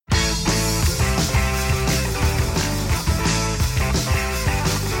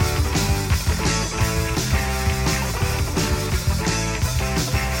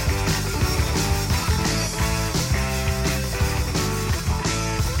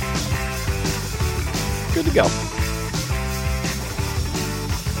good to go.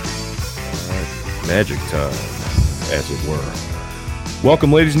 Magic time, as it were.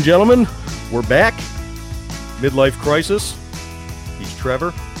 Welcome, ladies and gentlemen. We're back. Midlife Crisis. He's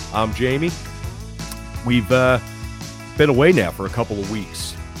Trevor. I'm Jamie. We've been away now for a couple of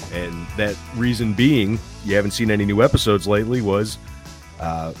weeks, and that reason being, you haven't seen any new episodes lately, was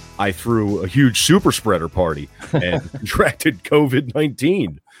I threw a huge super spreader party and contracted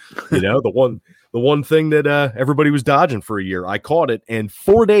COVID-19. You know, the one thing that everybody was dodging for a year. I caught it, and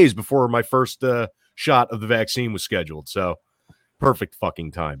 4 days before my first shot of the vaccine was scheduled. So perfect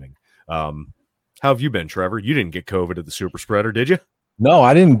fucking timing. How have you been, Trevor? You didn't get COVID at the super spreader, did you? No,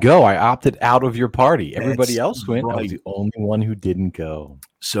 I didn't go. I opted out of your party. Everybody That's else went. right. I was the only one who didn't go.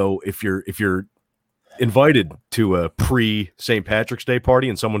 So if you're invited to a pre-St. Patrick's Day party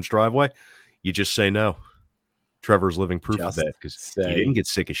in someone's driveway, you just say no. Trevor's living proof of that because he didn't get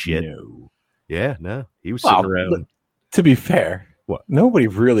sick of shit. No. Yeah, no. He was sitting around. To be fair, what? Nobody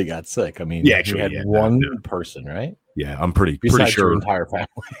really got sick. I mean, yeah, actually, we had one person, right? Yeah, I'm pretty Besides sure. Your entire family.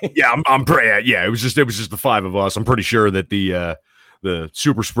 Yeah, I'm pretty. Yeah, it was just the five of us. I'm pretty sure that the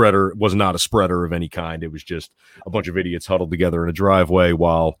super spreader was not a spreader of any kind. It was just a bunch of idiots huddled together in a driveway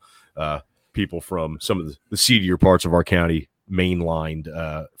while people from some of the seedier parts of our county mainlined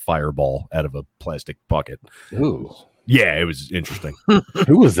fireball out of a plastic bucket. Ooh. Yeah, it was interesting.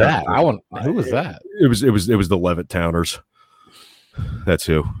 Who was that? Who was that? It was the Levitt Towners. That's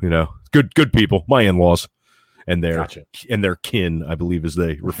who, you know. Good people, my in-laws. And their kin, I believe, as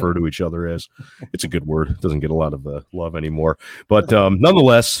they refer to each other as. It's a good word. It doesn't get a lot of love anymore. But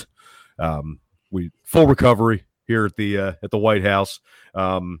nonetheless, we full recovery here at the White House.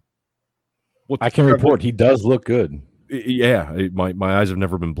 I can report he does look good. Yeah, my eyes have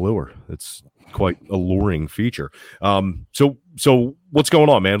never been bluer. It's quite a alluring feature. So what's going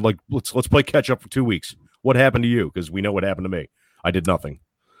on, man? Like, let's play catch up for 2 weeks. What happened to you? Because we know what happened to me. I did nothing.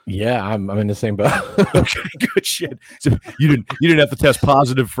 Yeah, I'm in the same boat. Okay, good shit. So you didn't have to test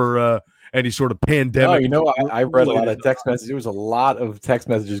positive for any sort of pandemic. No, you know, I read a lot of text messages. There was a lot of text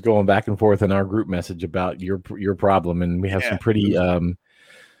messages going back and forth in our group message about your problem, and we have some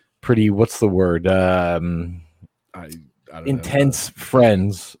pretty what's the word? I don't intense know.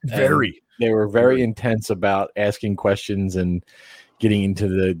 Friends. Very. They were very intense about asking questions and getting into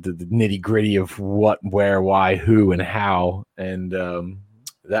the nitty gritty of what, where, why, who, and how, and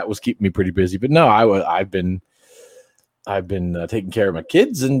that was keeping me pretty busy. But no, I've been taking care of my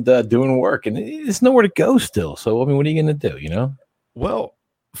kids and doing work, and it's nowhere to go still. So I mean, what are you going to do? You know? Well,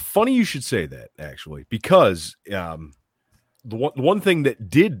 funny you should say that, actually, because the one thing that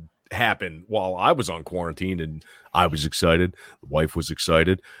did happen while I was on quarantine, and I was excited, the wife was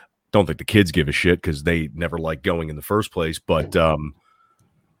excited. Don't think the kids give a shit because they never liked going in the first place. But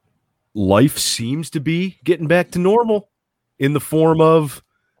life seems to be getting back to normal in the form of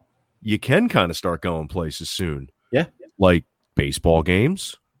you can kind of start going places soon. Yeah. Like baseball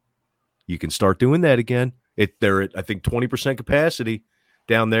games. You can start doing that again. They're at, I think, 20% capacity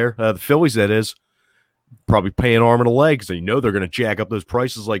down there. The Phillies, that is, probably paying arm and a leg because they know they're going to jack up those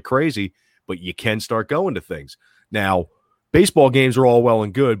prices like crazy, but you can start going to things. Now, baseball games are all well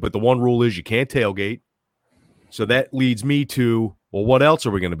and good, but the one rule is you can't tailgate. So that leads me to, well, what else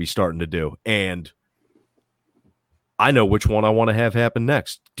are we going to be starting to do? And I know which one I want to have happen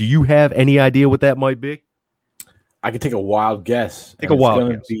next. Do you have any idea what that might be? I could take a wild guess. It's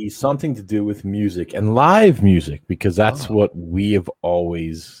going to be something to do with music and live music, because that's what we have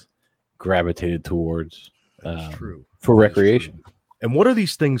always gravitated towards for recreation. True. And what are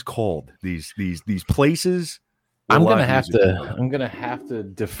these things called? These places? I'm gonna have to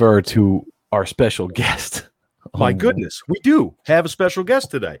defer to our special guest. My goodness, we do have a special guest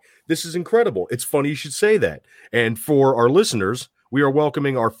today. This is incredible. It's funny you should say that. And for our listeners, we are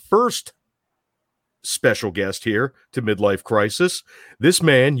welcoming our first special guest here to Midlife Crisis. This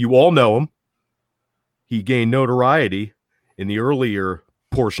man, you all know him. He gained notoriety in the earlier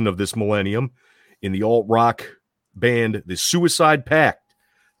portion of this millennium in the alt-rock band, the Suicide Pact.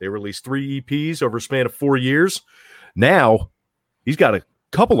 They released 3 EPs over a span of 4 years. Now, he's got a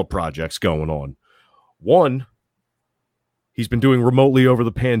couple of projects going on. One, he's been doing remotely over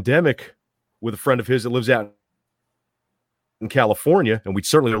the pandemic with a friend of his that lives out in California, and we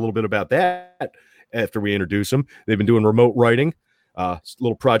certainly know a little bit about that after we introduce him. They've been doing remote writing, a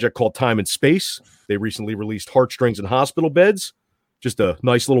little project called Time and Space. They recently released Heartstrings and Hospital Beds. Just a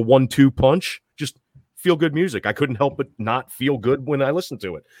nice little 1-2 punch. Just feel good music. I couldn't help but not feel good when I listened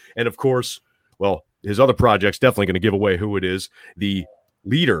to it. And of course, well, his other project's definitely going to give away who it is. The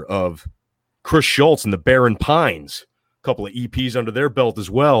leader of Chris Schultz and the Barren Pines. A couple of EPs under their belt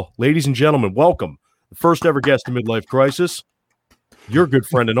as well. Ladies and gentlemen, welcome the first ever guest of Midlife Crisis, your good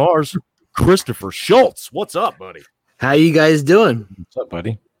friend and ours, Christopher Schultz. What's up, buddy? How you guys doing? What's up,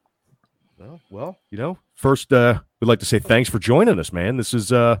 buddy? Well, first, we'd like to say thanks for joining us, man. This is,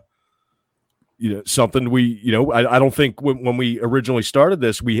 something I don't think when we originally started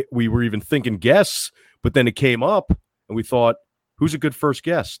this, we were even thinking guests, but then it came up and we thought, who's a good first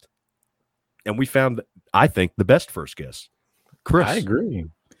guest? And we found, I think, the best first guest, Chris. I agree.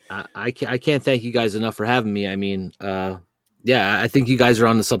 I can't thank you guys enough for having me. I mean, I think you guys are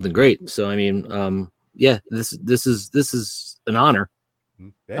on to something great. So, I mean, this is an honor.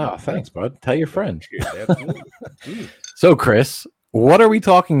 Oh, thanks, bud. Tell your friend. So, Chris, what are we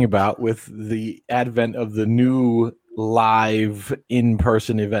talking about with the advent of the new live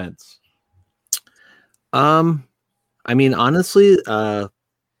in-person events? I mean, honestly,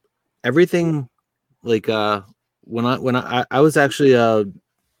 everything like when I was actually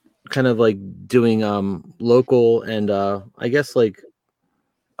kind of like doing local and I guess like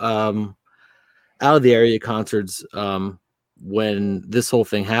out of the area concerts when this whole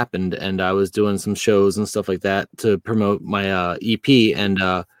thing happened, and I was doing some shows and stuff like that to promote my EP,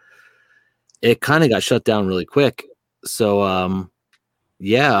 and it kind of got shut down really quick. So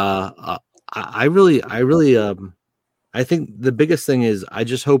I really I think the biggest thing is I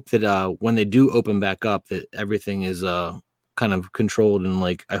just hope that when they do open back up, that everything is kind of controlled, and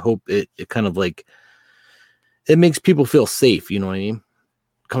like I hope it kind of like it makes people feel safe, you know what I mean?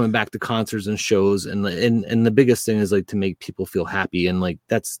 Coming back to concerts and shows, and the biggest thing is like to make people feel happy, and like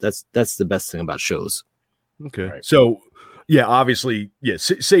that's the best thing about shows. Okay, right. So yeah, obviously,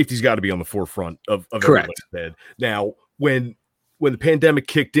 safety's got to be on the forefront of correct. Head. Now, when the pandemic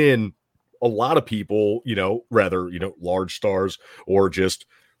kicked in, a lot of people, rather large stars or just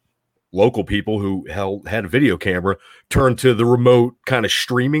local people who had a video camera, turned to the remote kind of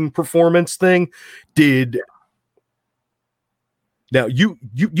streaming performance thing. Now you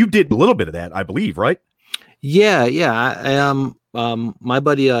did a little bit of that, I believe, right? Yeah. I my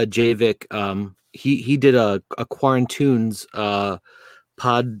buddy Javik, he did a Quarantunes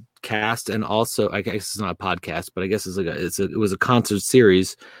podcast, and also I guess it's not a podcast, but I guess it was a concert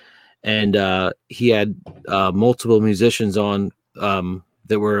series, and he had multiple musicians on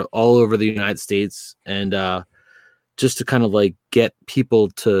that were all over the United States, and just to kind of like get people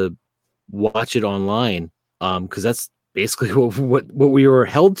to watch it online, because that's basically what we were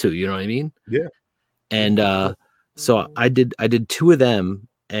held to, you know what I mean? Yeah. And so I did 2 of them,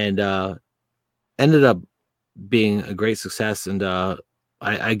 and ended up being a great success, and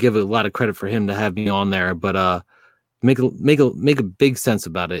I give a lot of credit for him to have me on there, but make a big sense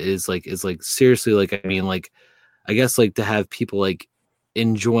about it is like seriously, like I mean, like I guess like to have people like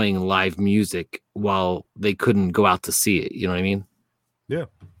enjoying live music while they couldn't go out to see it, you know what I mean? Yeah,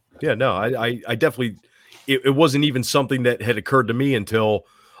 no, I definitely, it wasn't even something that had occurred to me until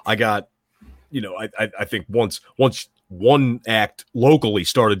I got, I think once one act locally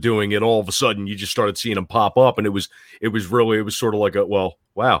started doing it, all of a sudden you just started seeing them pop up, and it was sort of like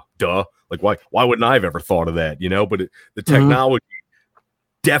wow, duh, like why wouldn't I have ever thought of that, But the technology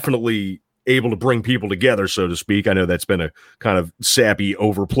definitely able to bring people together, so to speak. I know that's been a kind of sappy,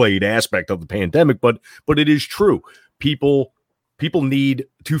 overplayed aspect of the pandemic, but it is true. People need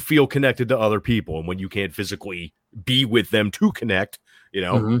to feel connected to other people, and when you can't physically be with them to connect,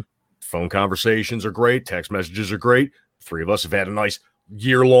 phone conversations are great, text messages are great. 3 of us have had a nice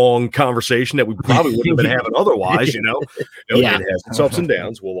year-long conversation that we probably wouldn't have been having otherwise, It has its ups and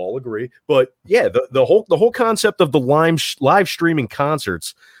downs, we'll all agree. But yeah, the whole concept of the live streaming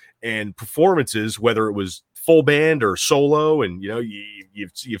concerts and performances, whether it was full band or solo, and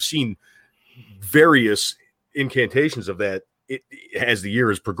you've seen various incantations of that as the year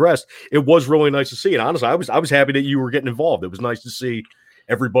has progressed. It was really nice to see, and honestly, I was happy that you were getting involved. It was nice to see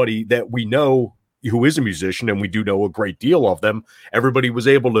everybody that we know who is a musician, and we do know a great deal of them. Everybody was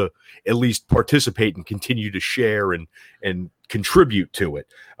able to at least participate and continue to share and contribute to it.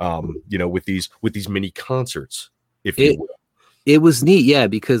 With these mini concerts, if you will. It was neat, yeah,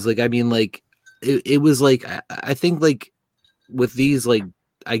 because like I mean, like it was like I think like with these, like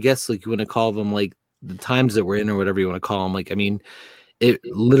I guess like you want to call them like the times that we're in or whatever you want to call them, like I mean, it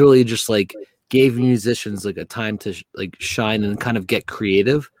literally just like gave musicians like a time to like shine and kind of get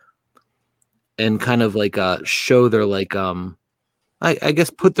creative, and kind of like show their like I guess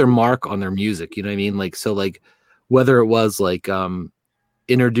put their mark on their music, you know what I mean? Like so like whether it was like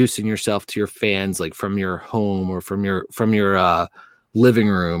introducing yourself to your fans like from your home or from your living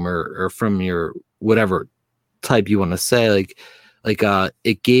room or from your whatever type you want to say, like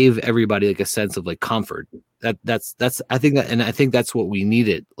it gave everybody like a sense of like comfort. That's I think that's what we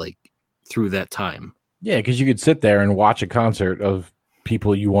needed like through that time. Yeah, because you could sit there and watch a concert of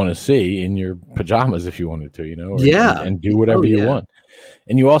people you want to see in your pajamas if you wanted to, and do whatever you want.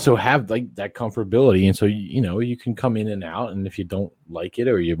 And you also have like that comfortability. And so, you can come in and out. And if you don't like it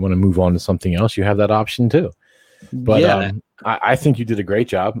or you want to move on to something else, you have that option too. But I think you did a great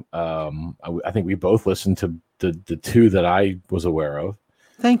job. I think we both listened to the two that I was aware of.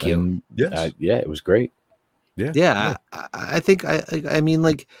 Thank you. And, it was great. Yeah. I think I mean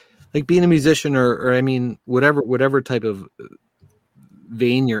like being a musician or I mean whatever type of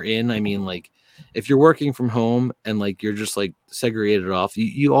vein you're in. I mean, like if you're working from home and like you're just like segregated off,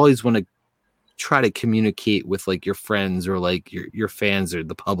 you always want to try to communicate with like your friends or like your fans or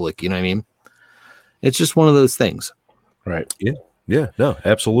the public. You know what I mean? It's just one of those things. Right. Yeah. No,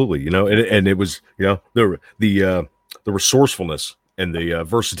 absolutely. And it was, the resourcefulness and the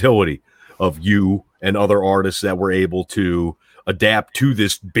versatility of you and other artists that were able to adapt to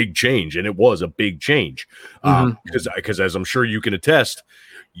this big change. And it was a big change because as I'm sure you can attest,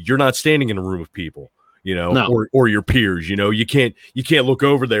 you're not standing in a room of people, or your peers, you can't look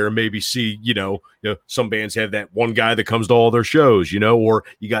over there and maybe see, some bands have that one guy that comes to all their shows, or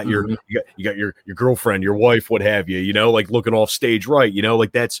you got your girlfriend, your wife, what have you, like looking off stage, right.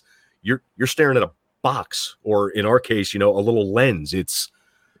 Like that's, you're staring at a box, or in our case, a little lens. It's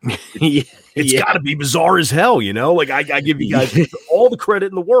got to be bizarre as hell, like I give you guys all the credit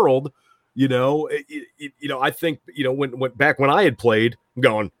in the world, I think, when back when I had played, I'm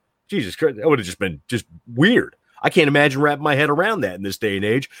going, Jesus Christ, that would have just been just weird. I can't imagine wrapping my head around that in this day and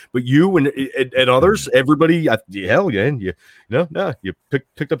age. But you and others, everybody, hell yeah, you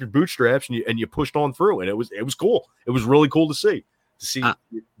picked up your bootstraps and you pushed on through, and it was cool. It was really cool to see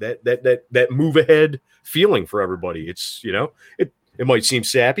that move ahead feeling for everybody. It's it might seem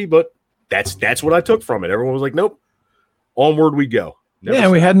sappy, but that's what I took from it. Everyone was like, nope, onward we go.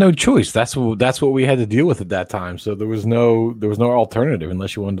 We had no choice. That's what we had to deal with at that time. So there was no alternative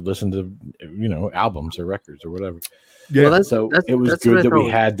unless you wanted to listen to albums or records or whatever. Yeah. Well, it was good that we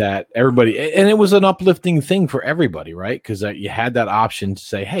had that, everybody, and it was an uplifting thing for everybody, right? Because you had that option to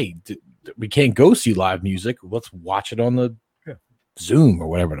say, hey, we can't go see live music. Let's watch it on the Zoom or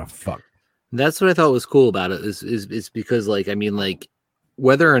whatever the fuck. That's what I thought was cool about it is because like I mean like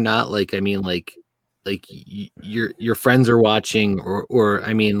whether or not like I mean like your friends are watching or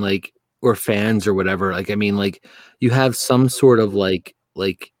I mean like or fans or whatever, like I mean like you have some sort of like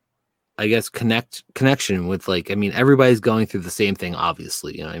I guess connection with like I mean everybody's going through the same thing,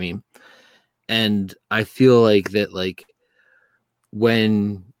 obviously, you know what I mean? And I feel like that like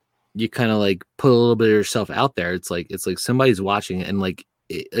when you kind of like put a little bit of yourself out there, it's like somebody's watching and like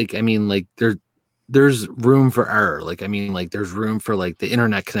I mean like there's room for error. Like, I mean, like there's room for like the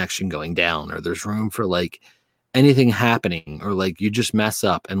internet connection going down, or there's room for like anything happening, or like you just mess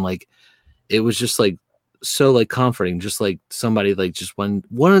up. And like, it was just like, so like comforting, just like somebody like just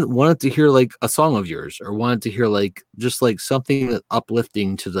wanted to hear like a song of yours, or wanted to hear like, just like something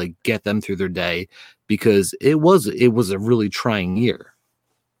uplifting to like get them through their day, because it was a really trying year.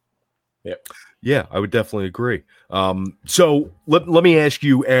 Yep. Yeah, I would definitely agree. So let me ask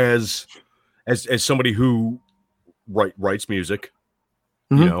you as somebody who writes music,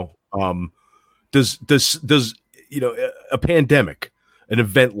 does a pandemic, an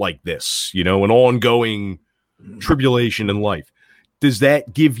event like this, an ongoing tribulation in life, does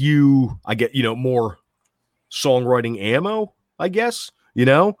that give you, I get, more songwriting ammo, I guess,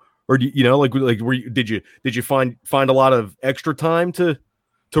 or did you find a lot of extra time to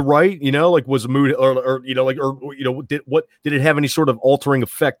write, like was a mood did it have any sort of altering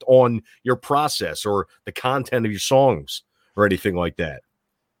effect on your process or the content of your songs or anything like that?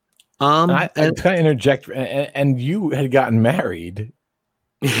 I kind of interject, and you had gotten married,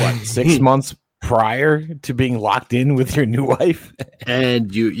 what, 6 months prior to being locked in with your new wife,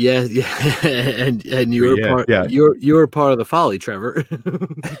 and you, and you were you were part of the folly, Trevor.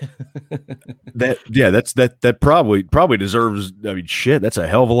 that probably deserves. I mean, shit, that's a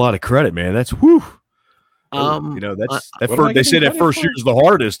hell of a lot of credit, man. That's whoo. They say that first year is the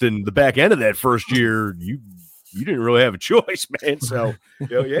hardest, and the back end of that first year, you didn't really have a choice, man. So,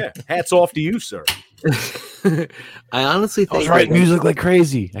 hats off to you, sir. I honestly think I was writing music like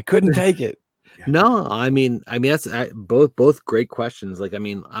crazy. I couldn't take it. No, I mean that's both great questions. Like, I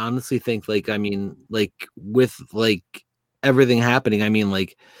mean, I honestly think like with like everything happening, I mean,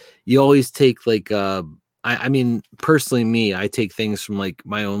 like you always take like I mean, personally, me, I take things from like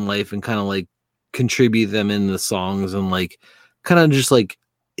my own life and kind of like contribute them in the songs, and like kind of just like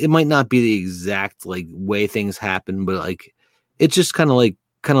it might not be the exact like way things happen, but like it's just kind of like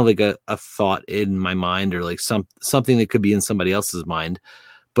a thought in my mind, or like something that could be in somebody else's mind.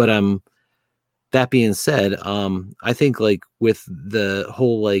 But that being said, I think like with the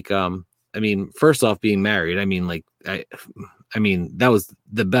whole like I mean, first off, being married, I mean, like I mean, that was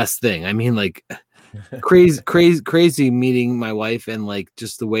the best thing. I mean, like crazy meeting my wife, and like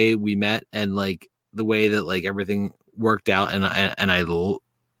just the way we met, and like the way that like everything worked out, and I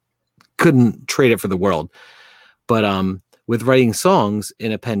couldn't trade it for the world. But with writing songs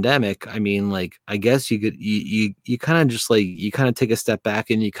in a pandemic, I mean, like I guess you could you kind of just like you kind of take a step back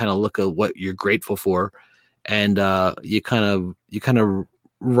and you kind of look at what you're grateful for, and you kind of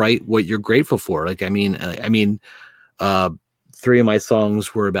write what you're grateful for. Like I mean, three of my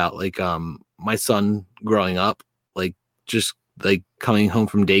songs were about like my son growing up, like just like coming home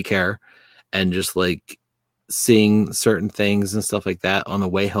from daycare and just like seeing certain things and stuff like that on the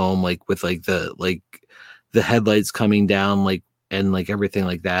way home, like with like the headlights coming down, like, and like everything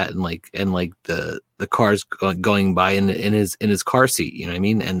like that, and like the cars going by in his car seat, you know what I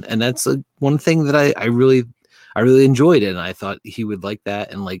mean? And that's one thing that I really enjoyed it, and I thought he would like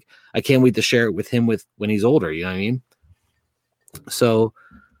that, and like I can't wait to share it with him when he's older, you know what I mean? So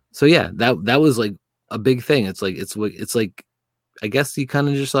yeah, that was like a big thing. It's like I guess you kind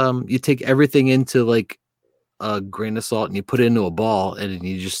of just you take everything into like a grain of salt and you put it into a ball, and then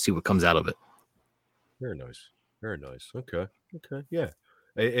you just see what comes out of it. Very nice. Very nice. Okay. Yeah.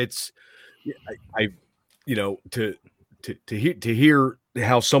 It's I you know, to hear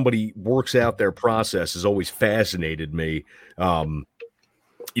how somebody works out their process has always fascinated me.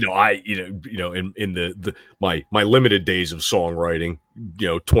 In my limited days of songwriting,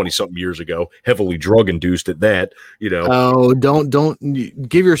 20 something years ago, heavily drug induced at that, Oh, don't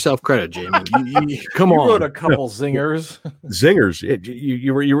give yourself credit, Jamie. Come on. You wrote a couple zingers. Zingers.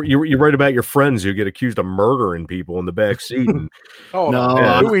 You write about your friends who get accused of murdering people in the back seat. And, who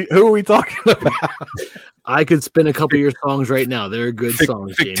are we talking about? I could spin a couple of your songs right now. They're good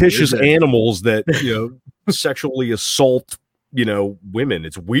songs. Fictitious animals that sexually assault women.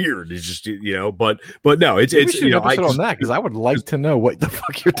 It's weird. It's just but no, it's on that, because I would like to know what the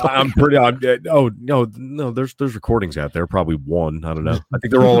fuck you're talking no, there's recordings out there, probably one, I don't know. I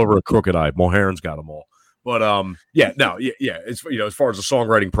think they're all over a crooked eye. Mulheron's got them all. But it's as far as the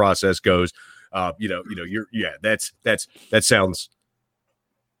songwriting process goes, that sounds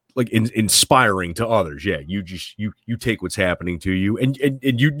like inspiring to others. Yeah, you take what's happening to you, and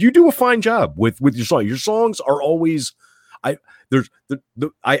you do a fine job with your song. Your songs are always I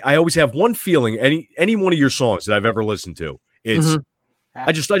always have one feeling, any one of your songs that I've ever listened to, it's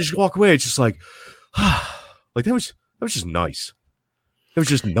I just walk away. It's just like like that was just nice. It was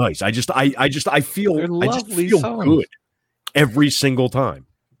just nice. I feel good every single time.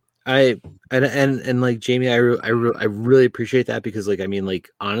 And like Jamie, I really appreciate that, because like I mean, like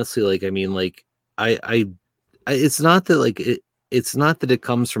honestly, like I mean, like I it's not that like it's not that it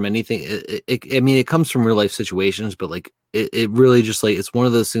comes from anything. It comes from real life situations, but like it really just like it's one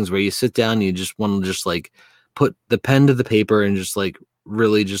of those things where you sit down and you just want to just like put the pen to the paper and just like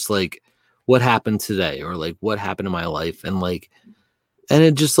really just like what happened today, or like what happened in my life, and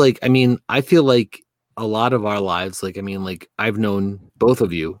it just like I mean, I feel like a lot of our lives, like I mean, like I've known both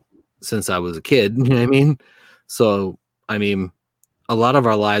of you since I was a kid, you know what I mean? So I mean, a lot of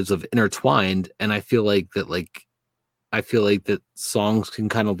our lives have intertwined, and I feel like that songs can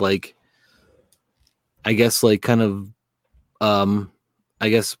kind of like, I guess like kind of I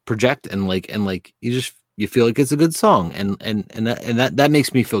guess project and you feel like it's a good song, and that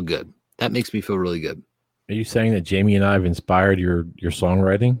makes me feel good. That makes me feel really good. Are you saying that Jamie and I have inspired your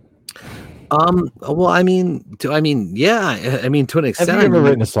songwriting? Well, I mean, yeah. I mean, to an extent. Have you ever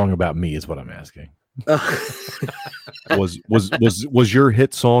written a song about me? Is what I'm asking. Was your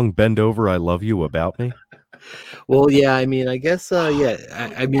hit song "Bend Over, I Love You" about me? Well, yeah. I mean, I guess. Yeah.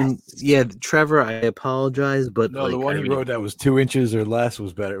 I mean, yeah. Trevor, I apologize, but no, the one he wrote that was 2 inches or less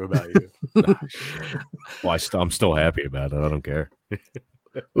was better about you. Well, I'm still happy about it. I don't care.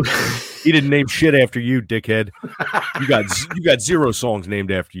 He didn't name shit after you, dickhead. You got 0 songs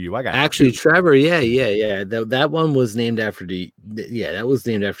named after you. I got actually 2. Trevor. Yeah. That one was named after that was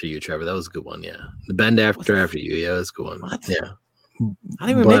named after you, Trevor. That was a good one. Yeah, the bend after you. Yeah, that's a good one. What? Yeah, I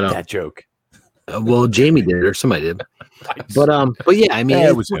didn't even make that joke. Well, Jamie did, or somebody did. Nice. But yeah, I mean,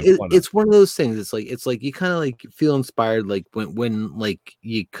 it's one of those things. It's like you kind of like feel inspired, like when like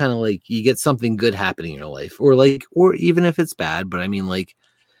you kind of like you get something good happening in your life, or even if it's bad. But I mean, like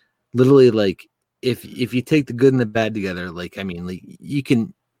literally, like if you take the good and the bad together, like I mean, like you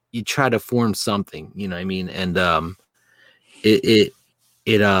try to form something, you know what I mean? And it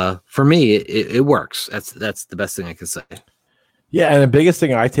for me it works. That's the best thing I can say. Yeah, and the biggest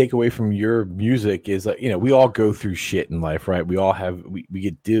thing I take away from your music is that, we all go through shit in life, right? We all have we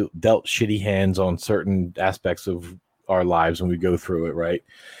get dealt shitty hands on certain aspects of our lives when we go through it, right?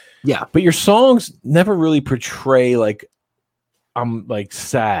 Yeah. But your songs never really portray like I'm like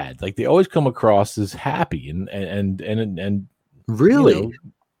sad. Like they always come across as happy and Really?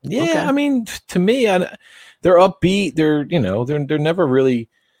 Yeah, Okay. I mean, to me, they're upbeat. They're never really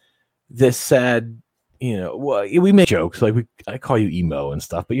this sad. Well, we make jokes like I call you emo and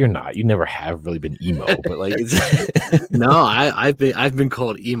stuff, but you're not. You never have really been emo. But like, No, I've been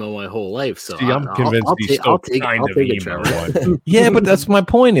called emo my whole life. So See, I'm convinced he's still kind of emo. Yeah, but that's my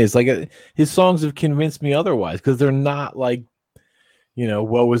point. Is like his songs have convinced me otherwise because they're not like,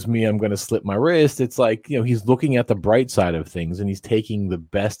 woe is me, I'm going to slip my wrist. It's like, he's looking at the bright side of things and he's taking the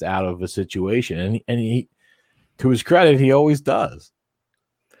best out of a situation, and he, to his credit, he always does.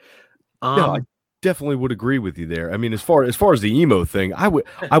 I definitely would agree with you there. I mean, as far as the emo thing, I would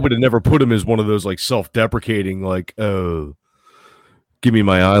have never put him as one of those like self-deprecating, like, oh, give me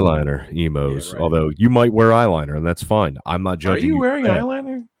my eyeliner emos. Yeah, right. Although you might wear eyeliner, and that's fine. I'm not judging. Are you wearing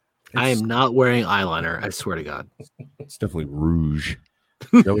eyeliner? I am not wearing eyeliner. I swear to God. It's definitely rouge.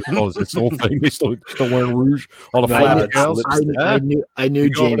 It's the whole thing. They still wearing rouge. All the flower gals. I knew. You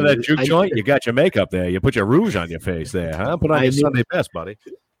go over to that juke joint. You got your makeup there. You put your rouge on your face there, huh? Put on your Sunday best, buddy.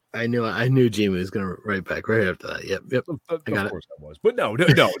 I knew Jamie was going to write back right after that. Yep. Of course I was. But no.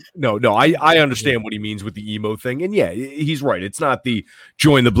 I understand what he means with the emo thing, and yeah, he's right. It's not the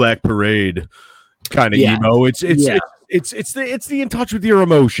join the Black Parade kind of emo. It's the in touch with your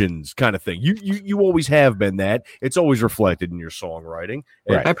emotions kind of thing. You always have been that. It's always reflected in your songwriting.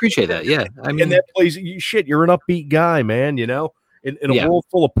 Right. I appreciate that. Yeah, I mean, and that plays. You're an upbeat guy, man. In a world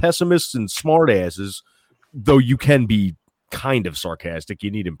full of pessimists and smartasses, though you can be kind of sarcastic.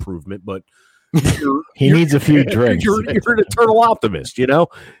 You need improvement, but he needs a few drinks. You're an eternal optimist. No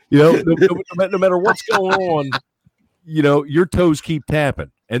matter what's going on, your toes keep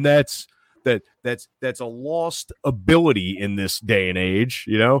tapping, and that's a lost ability in this day and age.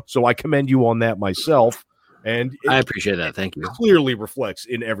 So I commend you on that myself, and I appreciate that. Thank you. Clearly reflects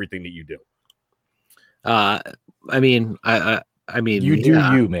in everything that you do. I mean, you do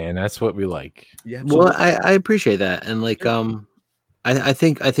you, man. That's what we like. Yeah. Well, I appreciate that, and like, I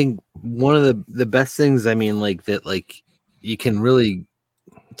think one of the best things, I mean, like that, like you can really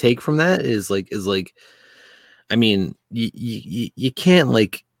take from that is like, I mean, you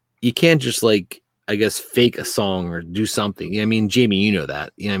can't just like, I guess, fake a song or do something. I mean, Jamie, you know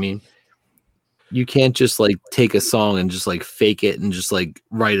that. You know what I mean? You can't just like take a song and just like fake it and just like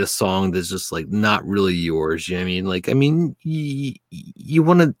write a song that's just like not really yours. You know what I mean? Like, I mean, you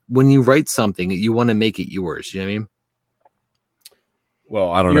want to, when you write something, you want to make it yours. You know what I mean?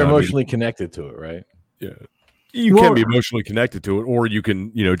 Well, I don't know. You're emotionally connected to it, right? Yeah. You can be emotionally connected to it, or you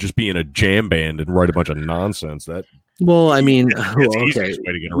can, just be in a jam band and write a bunch of nonsense. Well, I mean, it's the easiest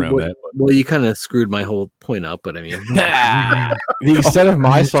way to get around that. Well, you kind of screwed my whole point up, but I mean, the extent of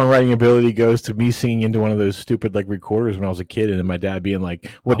my songwriting ability goes to me singing into one of those stupid like recorders when I was a kid, and then my dad being like,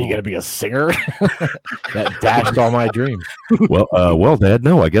 "What, are you gonna be a singer?" That dashed all my dreams. Well, Dad,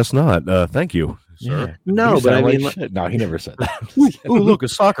 no, I guess not. Thank you, sir. Yeah. No, but I mean, no, he never said that. Ooh, look, a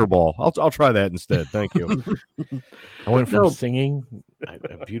soccer ball. I'll try that instead. Thank you. I went from singing,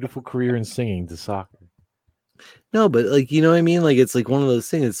 a beautiful career in singing, to soccer. No, but like, you know what I mean? Like, it's like one of those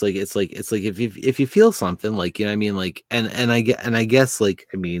things. It's like if you feel something, like, you know what I mean? Like, and I guess like,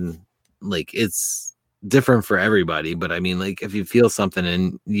 I mean, like it's different for everybody, but I mean, like if you feel something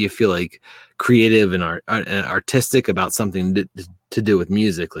and you feel like creative and artistic about something to do with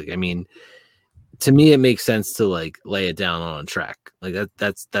music, like, I mean, to me, it makes sense to like lay it down on a track. Like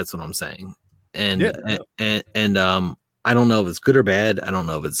that's what I'm saying. And I don't know if it's good or bad. I don't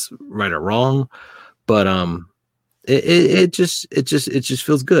know if it's right or wrong, but it just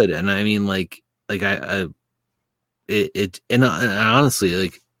feels good. And I mean, like and honestly,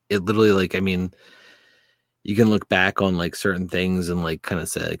 like it literally, like, I mean, you can look back on like certain things and like kind of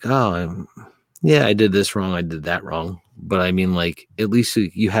say like, oh, I did this wrong, I did that wrong. But I mean, like, at least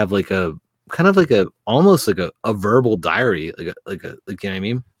you have like a kind of like almost like a verbal diary, like you know what I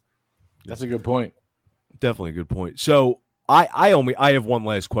mean? That's a good point. Definitely a good point. So I have one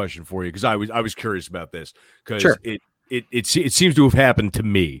last question for you, because I was curious about this, because sure. it seems to have happened to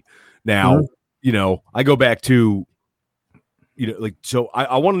me. Now, I go back to, like, so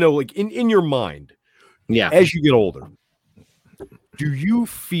I want to know, like, in your mind, as you get older, do you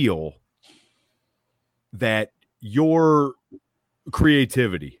feel that your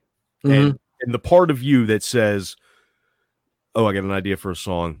creativity and the part of you that says, oh, I got an idea for a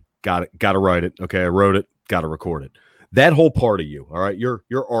song, got to write it, okay, I wrote it, got to record it, that whole part of you, all right, your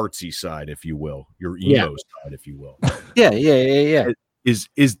artsy side, if you will, your emo side, if you will. Yeah. Is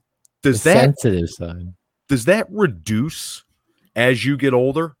The sensitive side. does that reduce as you get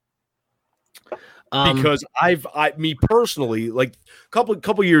older? Because me personally, like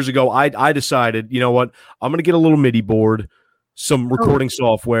couple years ago, I decided, you know what, I'm gonna get a little MIDI board, some recording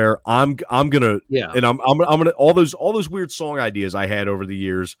software. I'm gonna and I'm gonna all those weird song ideas I had over the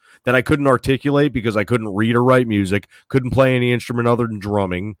years that I couldn't articulate because I couldn't read or write music, couldn't play any instrument other than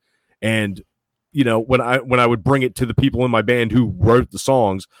drumming, and you know, when I would bring it to the people in my band who wrote the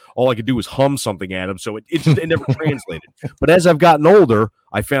songs, all I could do was hum something at them, so it never translated. But as I've gotten older,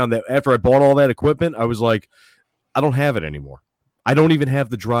 I found that after I bought all that equipment, I was like, I don't have it anymore. I don't even have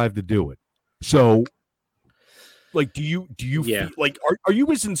the drive to do it. So, like, do you feel, like, are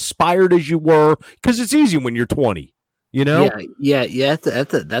you as inspired as you were? Because it's easy when you're 20, you know? Yeah.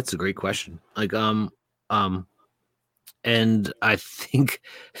 That's a great question. Like, and I think.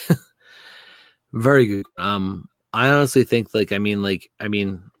 Very good. I honestly think with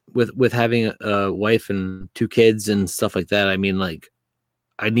having a wife and 2 kids and stuff like that, I mean, like,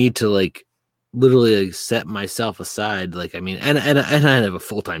 I need to like literally like, set myself aside. Like, I mean, and I have a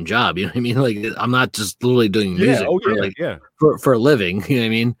full-time job, you know what I mean? Like, I'm not just literally doing music for a living, you know what I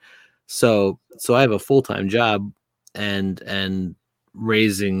mean? So I have a full-time job and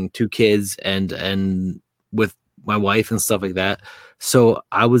raising 2 kids and with my wife and stuff like that. So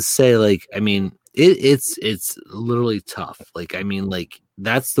I would say, like, I mean, it's literally tough. Like, I mean, like,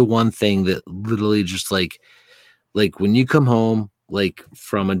 that's the one thing that literally just like when you come home, like,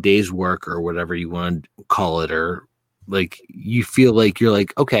 from a day's work or whatever you want to call it, or like you feel like you're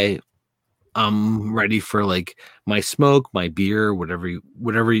like, okay, I'm ready for like my smoke, my beer, whatever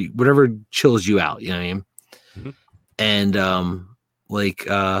chills you out, you know what I mean? Mm-hmm. And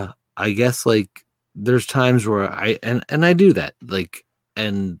I guess like there's times where I do that, like,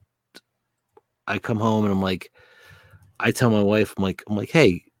 and I come home and I'm like, I tell my wife, I'm like,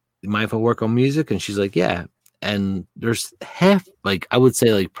 hey, you mind if I work on music? And she's like, yeah. And there's half, like, I would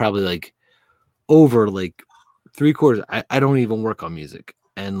say like probably like over like 3/4, I don't even work on music.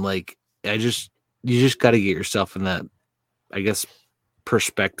 And like, you just got to get yourself in that, I guess,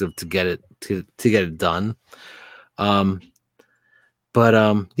 perspective to get it get it done. But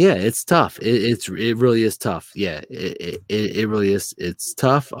yeah, it's tough. It really is tough. Yeah, it really is. It's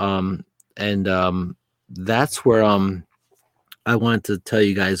tough. And that's where I wanted to tell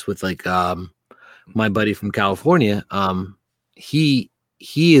you guys with like my buddy from California. He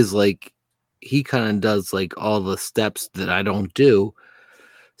is like, he kind of does like all the steps that I don't do.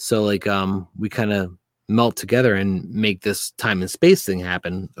 So like we kind of melt together and make this time and space thing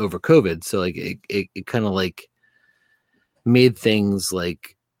happen over COVID. So like it kind of like made things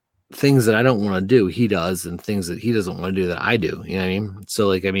like things that I don't want to do, he does, and things that he doesn't want to do that I do. You know what I mean? So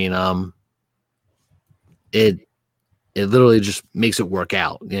like, I mean, it literally just makes it work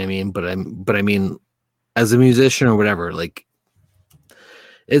out. You know what I mean? But I mean, as a musician or whatever, like,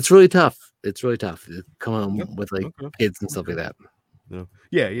 it's really tough. It's really tough to come home with like kids and stuff like that.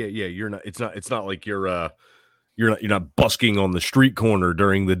 Yeah. You're not. It's not like you're not busking on the street corner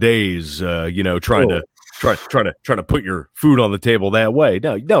during the days. Trying to put your food on the table that way.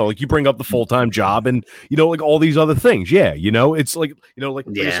 No. Like, you bring up the full-time job and like all these other things. Yeah. It's like like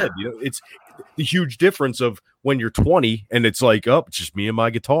I said. It's the huge difference of when you're 20 and it's like, oh, it's just me and my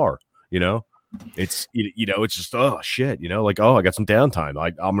guitar. It's it's just, oh shit, like, oh, I got some downtime.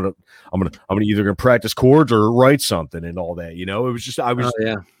 I'm gonna either gonna practice chords or write something and all that. It was just I'm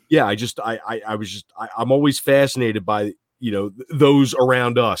always fascinated by those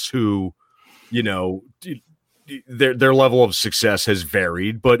around us who their level of success has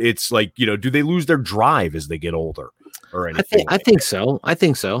varied, but it's like, do they lose their drive as they get older or anything? I think so.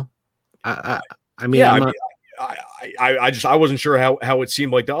 I wasn't sure how it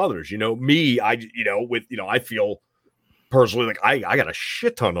seemed like to others. I feel personally like I got a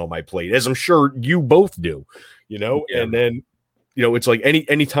shit ton on my plate, as I'm sure you both do, and then, it's like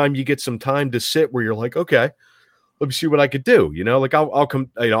anytime you get some time to sit where you're like, okay, let me see what I could do. Like I'll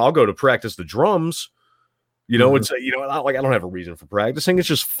come, I'll go to practice the drums. It's not like I don't have a reason for practicing. It's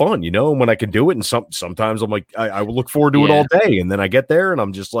just fun, and when I can do it, and sometimes I'm like, I will look forward to it all day, and then I get there and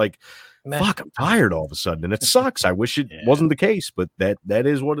I'm just like, fuck, I'm tired all of a sudden, and it sucks. I wish it wasn't the case, but that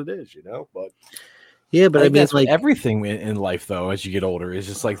is what it is, But yeah, but I mean, that's like everything in life, though. As you get older, is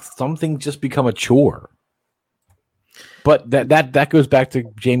just like something just become a chore. But that goes back to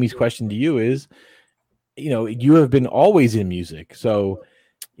Jamie's question to you: is you have been always in music, so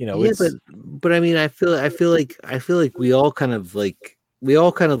but I mean, I feel like we all kind of like we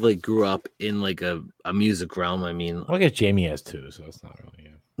all kind of like grew up in like a music realm. I mean, Well, I guess Jamie has too, so it's not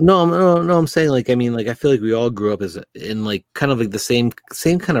really. no. I'm saying like, I mean, like I feel like we all grew up as in like kind of like the same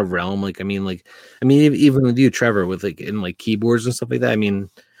kind of realm. Like, I mean, even with you, Trevor, with like in like keyboards and stuff like that. I mean,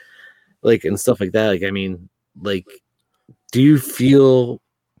 like and stuff like that. Like, I mean, like, do you feel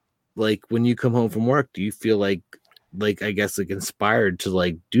like when you come home from work, do you feel like I guess like inspired to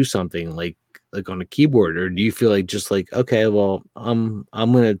like do something like on a keyboard, or do you feel like just like, okay, well, I'm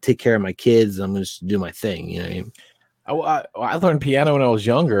gonna take care of my kids, I'm gonna just do my thing, you know what I mean? I learned piano when I was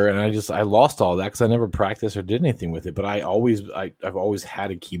younger, and I lost all that because I never practiced or did anything with it. But I've always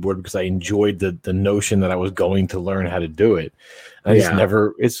had a keyboard because I enjoyed the notion that I was going to learn how to do it. And I just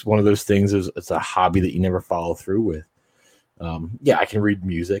never. It's one of those things. It's a hobby that you never follow through with. I can read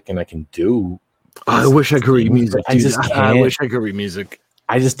music and I can do. I wish I could read music. I wish I could read music.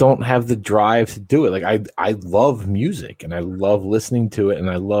 I just don't have the drive to do it. Like I love music and I love listening to it and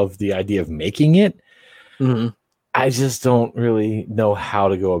I love the idea of making it. Mm-hmm. I just don't really know how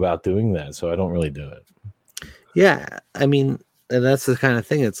to go about doing that, so I don't really do it. Yeah, I mean, and that's the kind of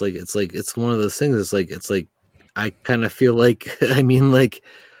thing. It's one of those things. It's like I kind of feel like, I mean, like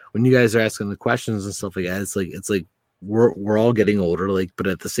when you guys are asking the questions and stuff like that, it's like we're all getting older, like, but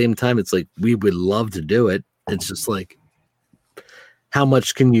at the same time, it's like we would love to do it. It's just like how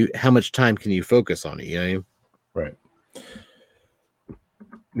much time can you focus on it? You know what I mean? Right.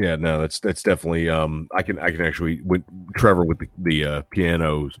 Yeah, no, that's definitely. I can actually, with Trevor with the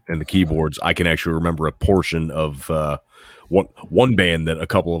pianos and the keyboards, I can actually remember a portion of one band that a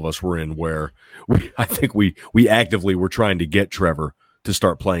couple of us were in where I think we actively were trying to get Trevor to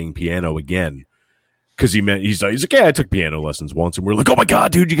start playing piano again. Because he's like, yeah, I took piano lessons once, and we're like, oh my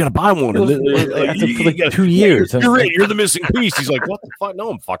god, dude, you got to buy one. And for like 2 years. You're the missing piece. He's like, what the fuck?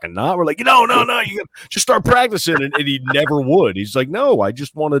 No, I'm fucking not. We're like, no, you gotta just start practicing, and he never would. He's like, no, I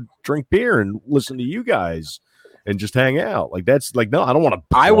just want to drink beer and listen to you guys and just hang out. Like that's like, no, I don't want to.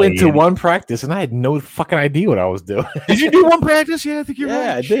 I went to one practice and I had no fucking idea what I was doing. Did you do one practice? Yeah, I think you're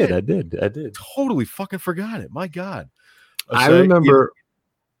right. I did. Totally fucking forgot it. My god, I remember.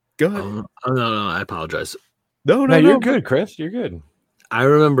 Go ahead. No, I apologize. No, you're good, Chris. You're good. I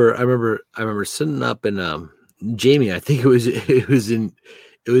remember sitting up in Jamie. I think it was in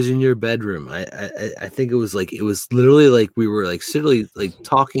your bedroom. I think it was literally like we were like sitting like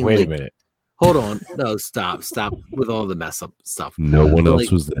talking. Wait like, a minute. Hold on. No, stop with all the mess up stuff. No one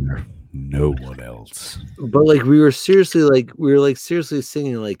else was there. No one else. But like we were seriously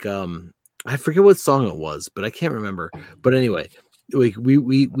singing like I forget what song it was, but I can't remember. But anyway. Like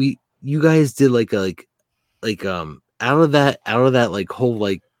you guys did like out of that like whole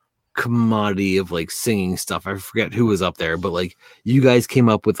like commodity of like singing stuff. I forget who was up there, but like you guys came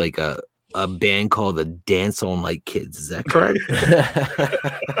up with like a band called the Dance All Night Kids. Is that correct?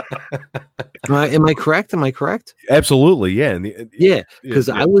 Am I correct? Absolutely, yeah. Yeah, because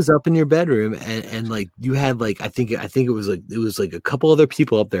I was up in your bedroom and like you had like I think it was like a couple other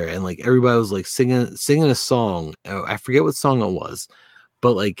people up there and like everybody was like singing a song. I forget what song it was,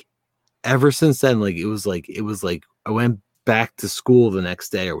 but like ever since then, like it was like I went back to school the next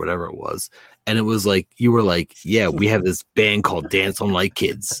day or whatever it was, and it was like you were like, yeah, we have this band called Dance All Night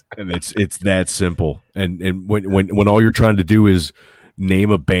Kids, and it's that simple. And when all you're trying to do is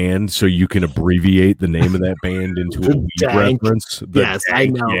name a band so you can abbreviate the name of that band into a weed reference. Yes, I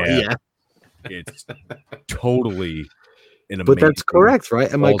know. Yeah. It's totally an amazing. But that's correct,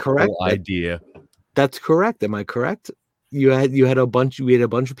 right? Am I correct? Idea. That's correct. Am I correct? We had a bunch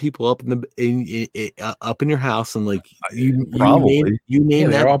of people up up in your house, and like you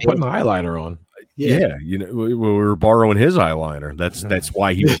named they're all putting eyeliner on. Yeah, you know, we were borrowing his eyeliner. That's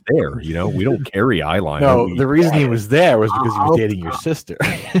why he was there. You know, we don't carry eyeliner. No, the reason he was there was because he was dating your sister.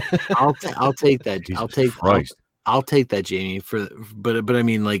 I'll take that. Christ. I'll take that, Jamie. But I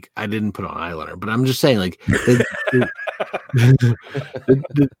mean, like, I didn't put on eyeliner. But I'm just saying, like,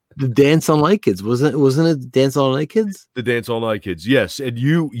 the Dance All Night Kids wasn't it Dance All Night Kids? The Dance All Night Kids, yes. And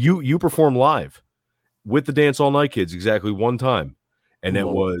you performed live with the Dance All Night Kids exactly one time, and it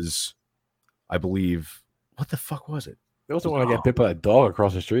was, I believe, what the fuck was it? It wasn't when I got bit by a dog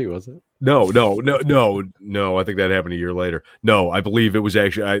across the street, was it? No. I think that happened a year later. No, I believe it was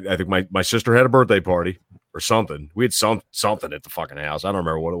actually. I think my sister had a birthday party or something. We had something at the fucking house. I don't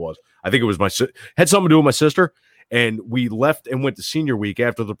remember what it was. I think it was had something to do with my sister. And we left and went to senior week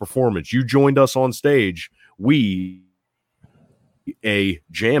after the performance. You joined us on stage. We, a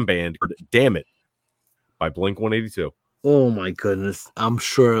jam band, Damn It, by Blink-182. Oh my goodness. I'm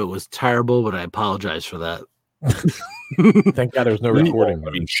sure it was terrible, but I apologize for that. Thank God there was no recording.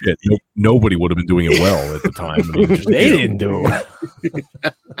 I mean, shit. Nobody would have been doing it well at the time. I mean, They didn't do it.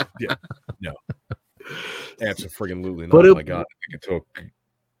 Yeah, no, absolutely not. But Oh my God, I think it took.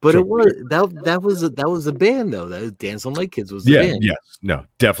 But So- it was that was a band though. That was Dance All Night Kids was the band. Yes, no,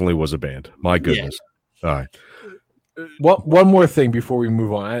 definitely was a band. My goodness. All right. One more thing before we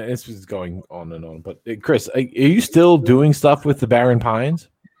move on. This is going on and on, but Chris, are you still doing stuff with the Barren Pines?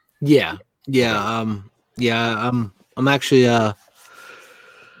 Yeah. I'm actually I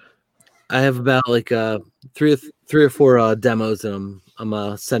have about like three or four demos that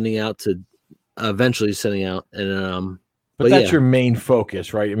I'm sending out to eventually sending out, and But that's yeah. your main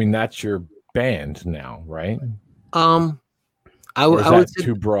focus, right? I mean, that's your band now, right? I Or is would that say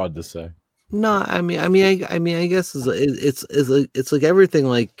too broad to say? no. I mean, I guess it's like everything.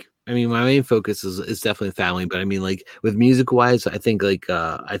 Like, I mean, my main focus is definitely family, but I mean, like with music wise, I think like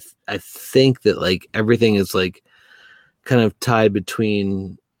I think that like everything is like kind of tied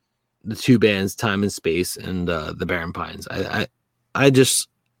between the two bands, Time and Space, and the Barren Pines. I just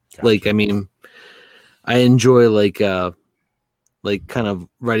like, I mean, I enjoy like kind of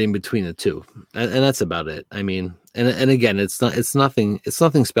writing between the two, and that's about it. I mean, and again, it's nothing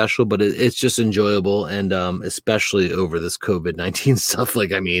special, but it's just enjoyable, and especially over this COVID-19 stuff.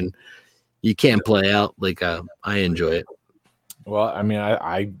 Like, I mean, you can't play out. Like, I enjoy it. Well, I mean,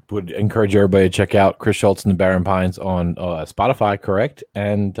 I would encourage everybody to check out Chris Schultz and the Barren Pines on Spotify, correct?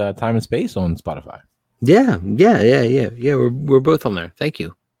 And Time and Space on Spotify. Yeah. We're both on there. Thank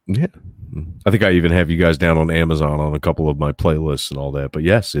you. Yeah. I think I even have you guys down on Amazon on a couple of my playlists and all that. But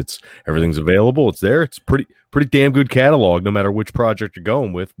yes, everything's available. It's there. It's pretty damn good catalog, no matter which project you're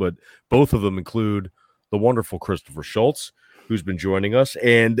going with. But both of them include the wonderful Christopher Schultz, who's been joining us.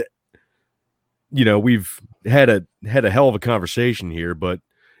 And you know, we've had a hell of a conversation here, but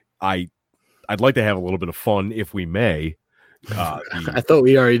I'd like to have a little bit of fun if we may. I thought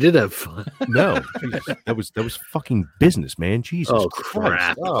we already did have fun. No, Jesus, that was fucking business, man. Jesus. Oh Christ.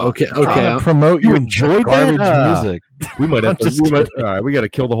 crap! Oh, Okay. Trying to promote You your enjoyed garbage that? music. We might have I'm just to. All right, we got to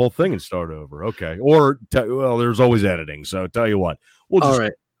kill the whole thing and start over. Okay. Or well, there's always editing. So tell you what, we'll just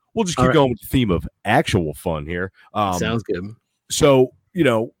All keep right. going with the theme of actual fun here. Sounds good. So you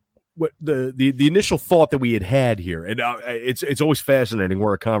know what the initial thought that we had here, and it's always fascinating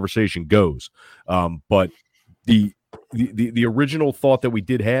where a conversation goes. But the original thought that we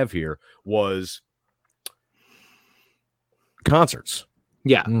did have here was concerts.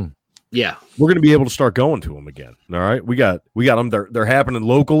 Yeah. Mm. Yeah. We're going to be able to start going to them again. All right, we got them. They're happening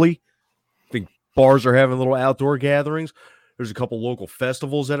locally. I think bars are having little outdoor gatherings. There's a couple local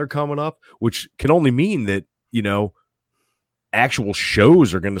festivals that are coming up, which can only mean that, you know, actual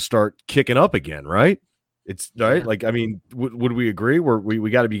shows are going to start kicking up again, right? It's right. Yeah. Like, I mean, would we agree? We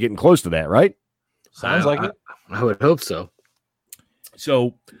got to be getting close to that, right? Sounds like it. I would hope so.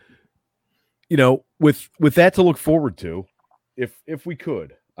 So, you know, with that to look forward to, if we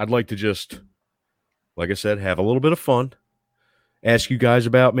could, I'd like to just, like I said, have a little bit of fun. Ask you guys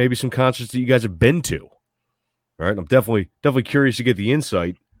about maybe some concerts that you guys have been to. All right, I'm definitely curious to get the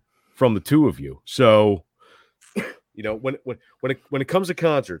insight from the two of you. So, you know, when it comes to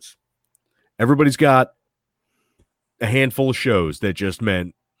concerts, everybody's got a handful of shows that just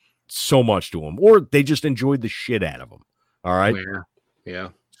meant so much to them, or they just enjoyed the shit out of them. All right. Yeah.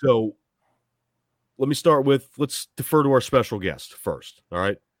 So let's defer to our special guest first. All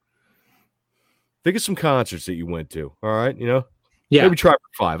right. Think of some concerts that you went to. All right. You know, Yeah. maybe try for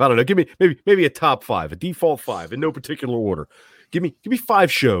 5. I don't know. Give me maybe a top 5, a default 5 in no particular order. Give me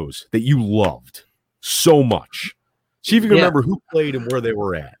 5 shows that you loved so much. See if you can remember who played and where they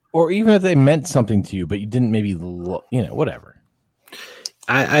were at. Or even if they meant something to you, but you didn't maybe, whatever.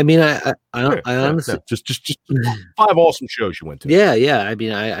 I mean, I honestly, just 5 awesome shows you went to. yeah. I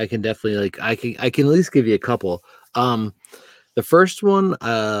mean, I can definitely I can at least give you a couple. The first one,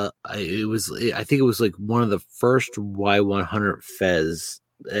 I think it was like one of the first Y100 Fez.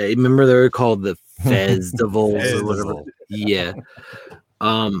 I remember they were called the Festivals or whatever. Yeah.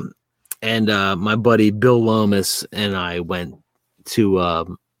 And my buddy Bill Lomas and I went to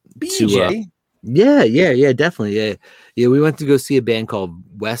BJ? Yeah, definitely. Yeah. We went to go see a band called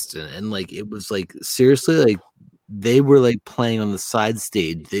Weston, and like it was like seriously, like they were like playing on the side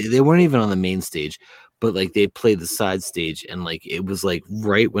stage. They weren't even on the main stage, but like they played the side stage, and like it was like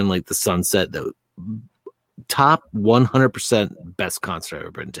right when like the sun set. The top 100% best concert I've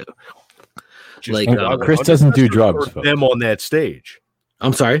ever been to. Just, Chris doesn't do drugs. Folks. Them on that stage.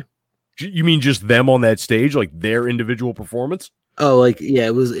 I'm sorry. You mean just them on that stage, like their individual performance? Oh, like yeah,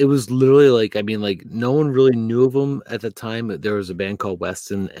 it was literally like I mean like no one really knew of them at the time. There was a band called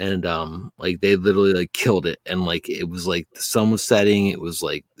Weston, and like they literally like killed it, and like it was like the sun was setting. It was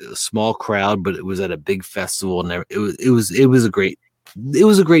like a small crowd, but it was at a big festival, and it was a great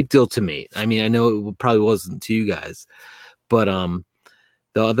deal to me. I mean, I know it probably wasn't to you guys, but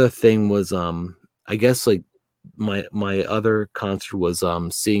the other thing was I guess like my other concert was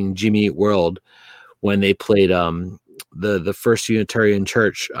seeing Jimmy Eat World when they played the First Unitarian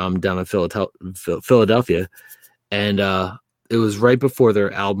Church down in Philadelphia, and it was right before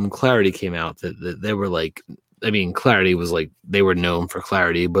their album Clarity came out that they were like, I mean, Clarity was like they were known for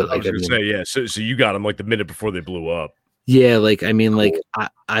Clarity, but I was like gonna say, yeah. So you got them like the minute before they blew up. yeah, like I mean, like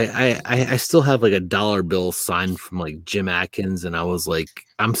I still have like a dollar bill signed from like Jim Atkins, and I was like,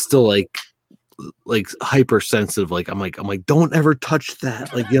 I'm still like hypersensitive. Like I'm like, don't ever touch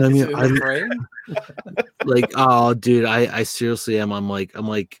that. Like, you know what I mean? Like, oh dude, I seriously am. I'm like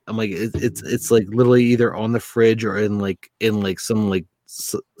it's like literally either on the fridge or in like some like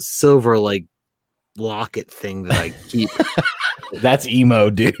silver like locket thing that I keep. That's emo,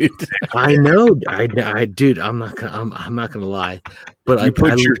 dude. I know, I dude, I'm not gonna lie, but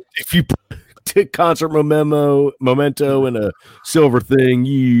if you put concert memento in a silver thing,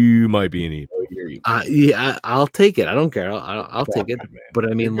 you might be an emo. Yeah, I'll take it. I don't care. I'll take it. But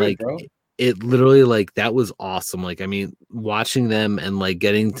I mean, like, it literally like that was awesome. Like, I mean, watching them and like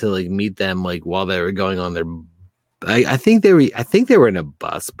getting to like meet them like while they were going on their. I think they were in a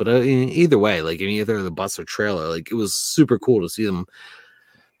bus, but either way, like I mean, either the bus or trailer, like it was super cool to see them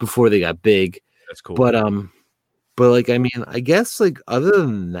before they got big. That's cool. But like I mean, I guess like other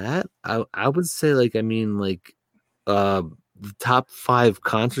than that, I would say like I mean like the top 5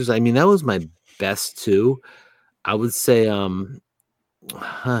 concerts. I mean, that was my best too. I would say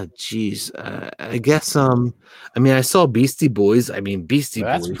geez, I guess I mean I saw Beastie Boys. I mean Beastie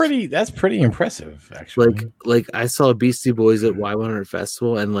Boys. That's pretty impressive actually. Like I saw Beastie Boys at Y100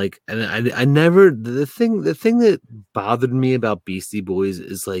 Festival, and like and I never the thing that bothered me about Beastie Boys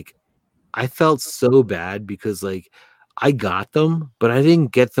is like I felt so bad because like I got them, but I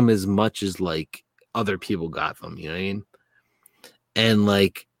didn't get them as much as like other people got them, you know what I mean? And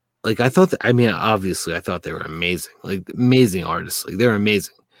like I thought I mean obviously I thought they were amazing, like amazing artists, like they're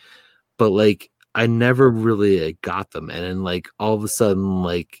amazing, but like I never really like, got them, and then like all of a sudden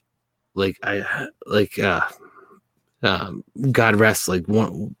like I like God rest like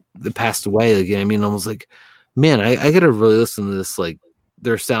one that passed away again. I mean I was like, man, I gotta really listen to this like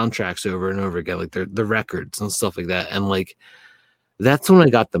their soundtracks over and over again, like the records and stuff like that, and like that's when I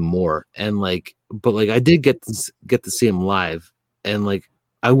got them more. And like but like I did get to see them live, and like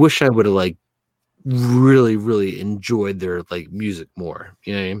I wish I would have like really enjoyed their like music more,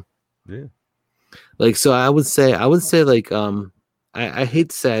 you know what I mean? Yeah. Like so I would say like I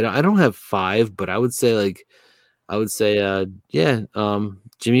hate to say I don't have 5, but I would say yeah,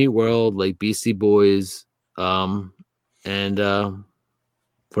 Jimmy Eat World, like Beastie Boys, and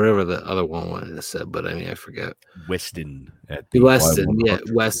whatever the other one wanted to say, but I mean I forget. Weston at the Weston, yeah,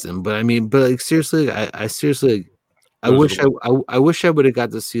 Weston. But I mean, but like seriously, I seriously, I wish I would have got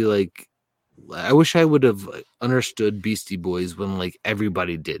to see like, I wish I would have understood Beastie Boys when like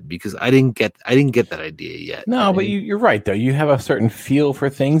everybody did, because I didn't get that idea yet. No, but you're right though. You have a certain feel for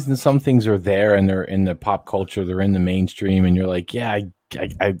things, and some things are there, and they're in the pop culture, they're in the mainstream, and you're like, yeah, I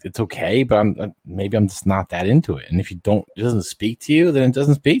it's okay, but maybe I'm just not that into it. And if it doesn't speak to you, then it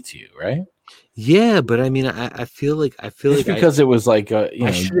doesn't speak to you, right? Yeah, but I mean, I feel like because it was like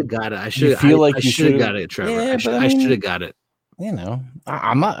I should have got it. I should have got it, Trevor. Yeah, I should have got it. You know,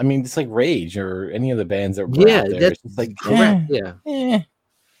 I'm not. I mean, it's like Rage or any of the bands that were out there. That's it's like correct.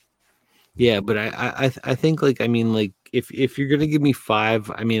 Yeah. But I think like I mean like if you're gonna give me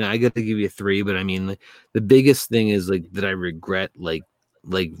 5, I mean I got to give you 3. But I mean the biggest thing is like that I regret like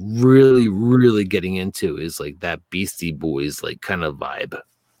really getting into is like that Beastie Boys like kind of vibe.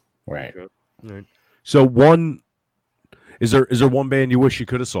 Right. So is there one band you wish you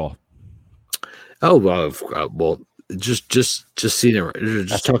could have saw? Oh well, just seeing it.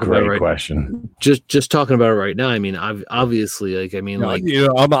 Just talking about it right. Question. Just talking about it right now. I mean, obviously, like I mean, no, like you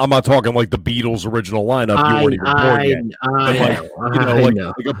know, I'm not talking like the Beatles original lineup. You weren't even born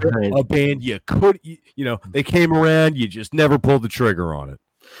yet. A band you could, you know, they came around. You just never pulled the trigger on it.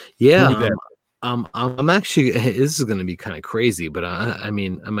 Yeah. I'm actually. This is going to be kind of crazy, but I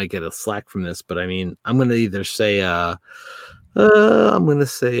mean, I might get a slack from this, but I mean, I'm going to either say, I'm going to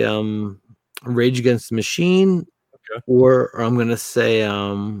say, Rage Against the Machine, okay, or I'm going to say,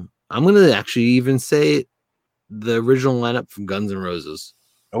 I'm going to actually even say the original lineup from Guns N' Roses.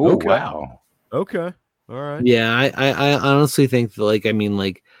 Oh, okay. Wow. Okay. All right. Yeah, I honestly think that, like, I mean,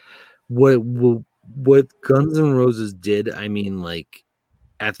 like, what Guns N' Roses did, I mean, like,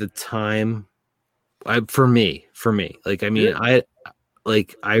 at the time, for me, like, I mean, I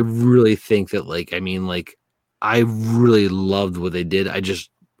really think that, like, I mean, like, I really loved what they did.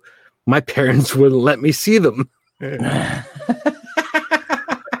 My parents wouldn't let me see them.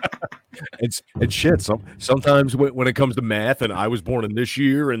 It's shit. Sometimes when it comes to math, and I was born in this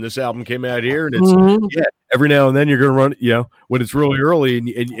year, and this album came out here, and it's every now and then you're gonna run, when it's really early,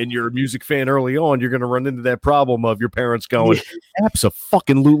 and you're a music fan early on, you're gonna run into that problem of your parents going,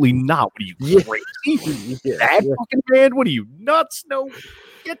 "Absolutely not! What are you crazy? That fucking band? What are you nuts? No,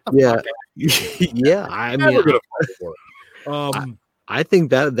 get the fuck out!" Yeah, I mean, I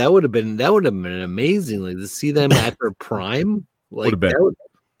think that would have been amazing, like, to see them at their prime. Like,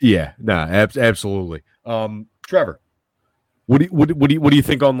 absolutely. Trevor, what do you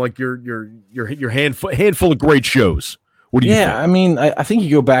think on, like, your handful of great shows? What do you think? I mean, I think you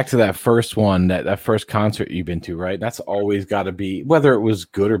go back to that first one, that first concert you've been to, right? That's always got to be, whether it was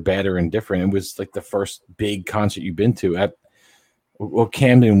good or bad or indifferent, it was like the first big concert you've been to.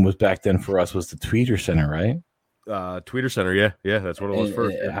 Camden was back then for us was the Tweeter Center, right? Tweeter Center, yeah, that's what it was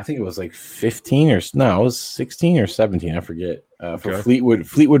first. I think it was like 15 it was 16 or 17, I forget. For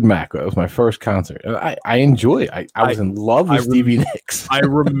Fleetwood Mac, that was my first concert. I enjoyed it. I was in love with Stevie Nicks. I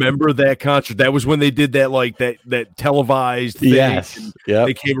remember that concert. That was when they did that, like, that televised thing. Yes,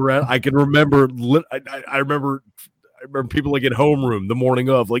 they came around. I can remember. I remember people, like, in homeroom the morning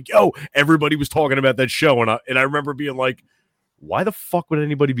of, like, everybody was talking about that show, and I remember being like, why the fuck would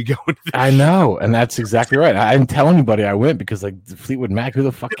anybody be going to this? I know, and that's exactly right. I didn't tell anybody I went because, like, Fleetwood Mac, who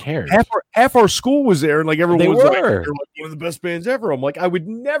the fuck cares? Half our school was there, and, like, everyone was like, they're, like, one of the best bands ever. I'm like, I would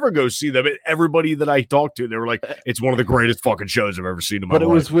never go see them. And everybody that I talked to, they were like, it's one of the greatest fucking shows I've ever seen in my life. But it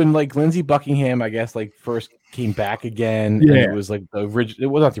was when, like, Lindsey Buckingham, I guess, like, first came back again. Yeah, and it was like the original.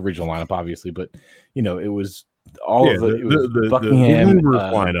 It was not the original lineup, obviously, but it was all of the Buckingham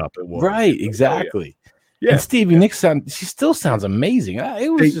lineup. It was right, exactly. Yeah, and Stevie Nicks she still sounds amazing. It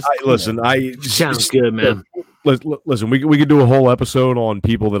was sounds good, man. Listen, we could do a whole episode on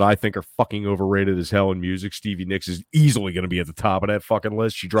people that I think are fucking overrated as hell in music. Stevie Nicks is easily going to be at the top of that fucking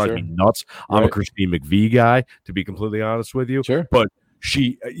list. She drives me nuts. I'm a Christine McVie guy, to be completely honest with you. Sure, but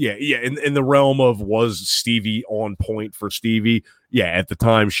she, in the realm of, was Stevie on point for Stevie? Yeah, at the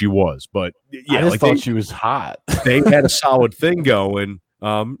time she was, but I just thought she was hot. They had a solid thing going.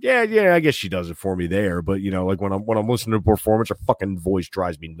 I guess she does it for me there, but like when I'm listening to a performance, her fucking voice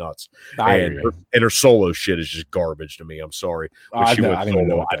drives me nuts, and her solo shit is just garbage to me. I'm sorry, I don't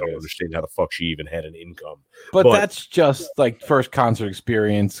understand how the fuck she even had an income. But that's just like first concert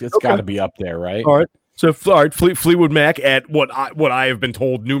experience. It's got to be up there, right? All right. So, Fleetwood Mac, at what I have been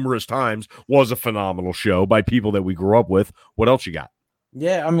told numerous times, was a phenomenal show by people that we grew up with. What else you got?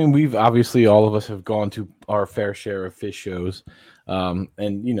 Yeah, I mean, we've obviously, all of us have gone to our fair share of Phish shows. And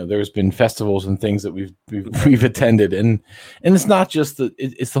there's been festivals and things that we've attended, and it's not just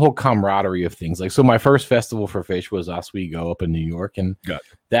it's the whole camaraderie of things. Like, so my first festival for Phish was Oswego up in New York, and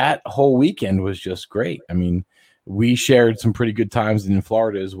that whole weekend was just great. I mean, we shared some pretty good times in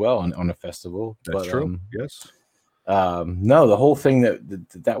Florida as well on a festival. That's true. Yes. No, the whole thing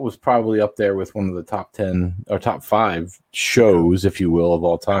that was probably up there with one of the top 10 or top 5 shows, if you will, of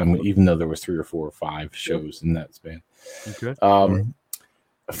all time, even though there was 3 or 4 or 5 shows in that span. Okay.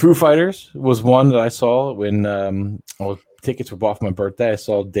 Foo Fighters was one that I saw when tickets were bought for my birthday. I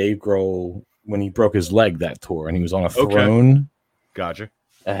saw Dave Grohl when he broke his leg that tour, and he was on a throne. Gotcha.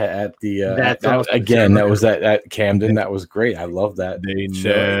 At the that was at Camden. That was great. I love that. They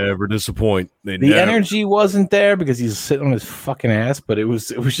never disappoint. The energy wasn't there because he's sitting on his fucking ass, but it was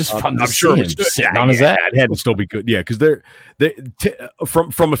just fun. I'm sure him sitting on his ass. It had to still be good. Yeah, because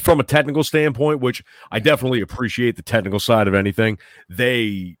from a technical standpoint, which I definitely appreciate the technical side of anything.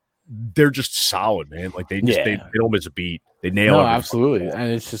 They're just solid, man. Like they don't miss a beat. They nail it. Absolutely.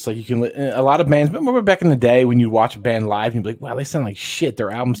 And it's just like a lot of bands. Remember back in the day when you watch a band live, you'd be like, wow, they sound like shit.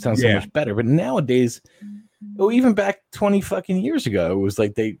 Their albums sound so much better. But nowadays, even back 20 fucking years ago, it was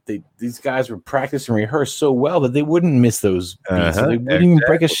like these guys would practice and rehearse so well that they wouldn't miss those beats. They wouldn't even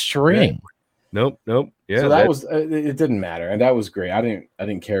break a string. Yeah. Nope. Yeah. So that was it didn't matter. And that was great. I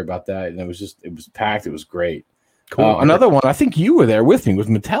didn't care about that. And it was packed. It was great. Cool. Another one, I think you were there with me, was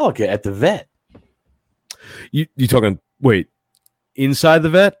Metallica at the Vet. You talking? Wait, inside the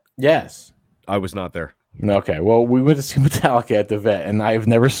Vet? Yes, I was not there. Okay, well, we went to see Metallica at the Vet, and I've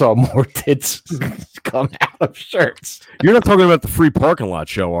never saw more tits come out of shirts. You're not talking about the free parking lot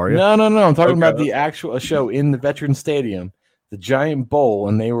show, are you? No. I'm talking about the actual show in the Veterans Stadium, the giant bowl,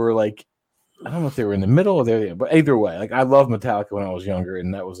 and they were like I don't know if they were in the middle or they're, but either way, like I loved Metallica when I was younger,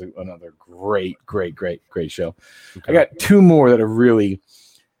 and that was another great show. Okay. I got two more that are really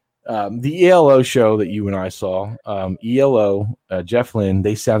the ELO show that you and I saw. ELO, Jeff Lynne,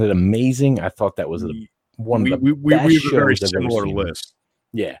 they sounded amazing. I thought that was one of the best we have shows a very I've ever similar seen. list.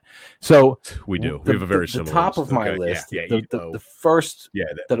 Yeah, so We do. We have a very similar. The top list. of my Okay. list, Yeah, the first,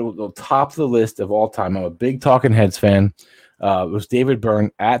 that the top of the list of all time. I'm a big Talking Heads fan. It was David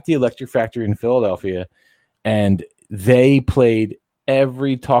Byrne at the Electric Factory in Philadelphia, and they played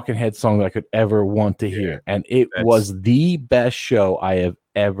every Talking Heads song that I could ever want to hear, and it was the best show I have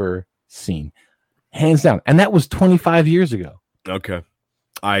ever seen, hands down. And that was 25 years ago. Okay,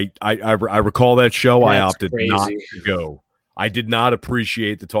 I recall that show. That's I opted crazy. not to go. I did not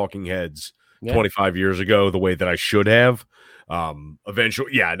appreciate the Talking Heads 25 years ago the way that I should have.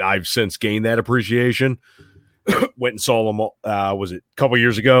 Eventually, I've since gained that appreciation. Went and saw them. Was it a couple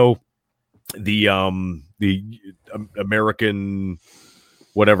years ago? The American,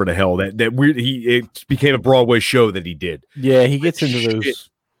 whatever the hell that weird. It became a Broadway show that he did. Yeah, he gets into those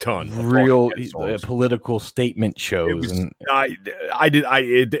ton of real Talking Heads songs. political statement shows, and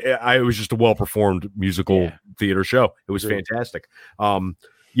it was just a well performed musical theater show. It was fantastic. What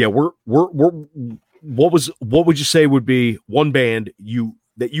would you say would be one band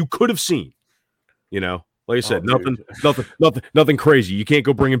that you could have seen? You know, like I said, nothing crazy. You can't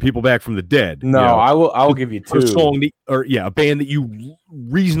go bringing people back from the dead. No, you know? I will give you two. A band that you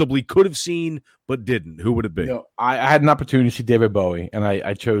reasonably could have seen but didn't. Who would it be? I had an opportunity to see David Bowie, and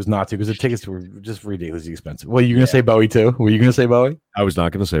I chose not to because the tickets were just ridiculously expensive. Well, you're going to say Bowie too? Were you going to say Bowie? I was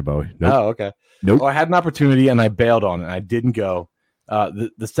not going to say Bowie. Nope. Oh, okay. Nope. Well, I had an opportunity, and I bailed on it. I didn't go.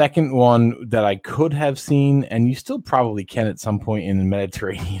 The second one that I could have seen, and you still probably can at some point in the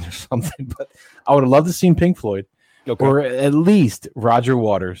Mediterranean or something, but I would have loved to seen Pink Floyd. Okay. Or at least Roger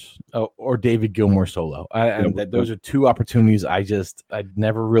Waters or David Gilmour solo. Those are two opportunities I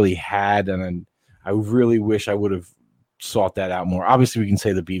never really had, and I really wish I would have sought that out more. Obviously, we can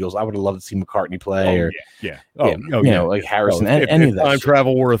say the Beatles. I would have loved to see McCartney play, like Harrison. Any of that. Time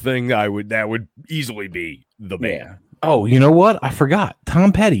travel were a thing, that would easily be the band. Yeah. Oh, you know what? I forgot.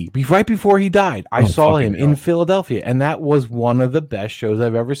 Tom Petty. Right before he died, I saw him in Philadelphia, and that was one of the best shows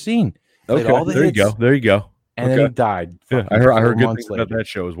I've ever seen. Okay, there you go. And then he died. Yeah, I heard good things about that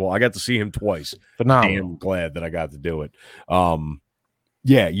show as well. I got to see him twice. Phenomenal. Damn glad that I got to do it.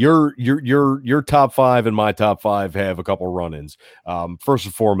 Your top five and my top five have a couple run-ins. First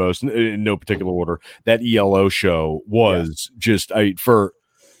and foremost, in no particular order, that ELO show was just for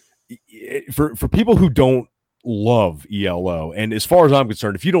people who don't love ELO, and as far as I'm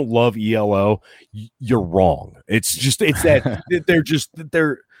concerned, if you don't love ELO, you're wrong. It's that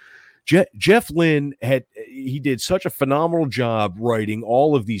Jeff Lynne did such a phenomenal job writing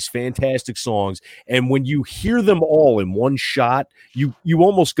all of these fantastic songs, and when you hear them all in one shot, you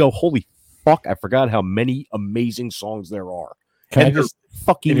almost go, holy fuck, I forgot how many amazing songs there are. Can I just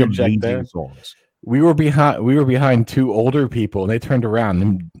fucking amazing songs. We were behind two older people, and they turned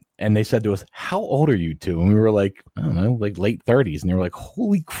around and they said to us, "How old are you two?" And we were like, "I don't know, like late 30s." And they were like,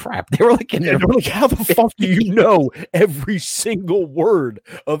 "Holy crap!" They were like, they were like, "How the fuck do you know every single word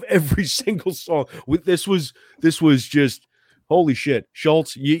of every single song?" This was just holy shit,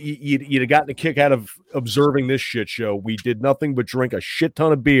 Schultz. You'd have gotten a kick out of observing this shit show. We did nothing but drink a shit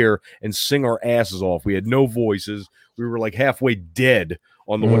ton of beer and sing our asses off. We had no voices. We were like halfway dead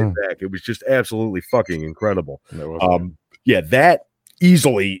on the way back. It was just absolutely fucking incredible. That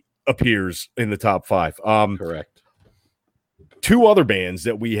easily appears in the top five. Correct. Two other bands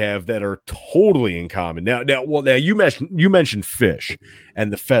that we have that are totally in common. Now you mentioned Fish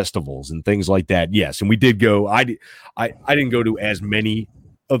and the festivals and things like that. Yes, and we did go. I didn't go to as many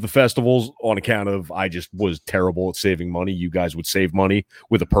of the festivals on account of I just was terrible at saving money. You guys would save money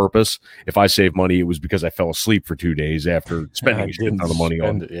with a purpose. If I saved money, it was because I fell asleep for 2 days after spending a shit ton of money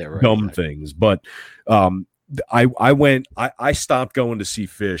on dumb things. But I stopped going to see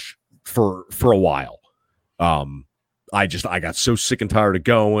Fish for a while. I got so sick and tired of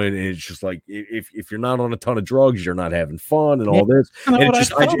going, and it's just like if you're not on a ton of drugs, you're not having fun and all this. And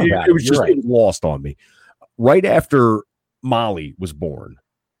it was lost on me. Right after Molly was born,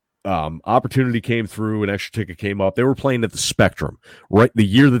 opportunity came through, an extra ticket came up. They were playing at the Spectrum, right? The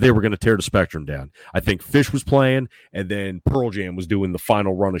year that they were going to tear the Spectrum down. I think Fish was playing, and then Pearl Jam was doing the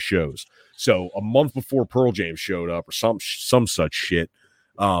final run of shows. So a month before Pearl Jam showed up, or some such shit,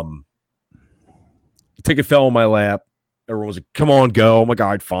 the ticket fell in my lap. Everyone was like, "Come on, go!" I'm like, "All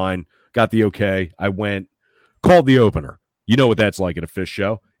right, fine." Got the okay. I went, called the opener. You know what that's like at a Fish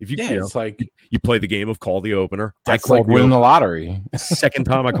show. If you, Yeah, you know, it's like you play the game of call the opener. that's I like winning the lottery. second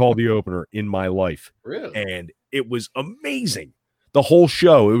time I called the opener in my life. Really? And it was amazing. The whole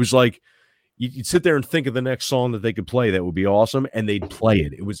show, it was like you'd sit there and think of the next song that they could play that would be awesome, and they'd play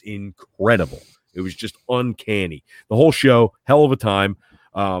it. It was incredible. It was just uncanny. The whole show, hell of a time.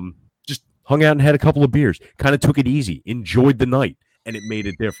 Just hung out and had a couple of beers. Kind of took it easy. Enjoyed the night, and it made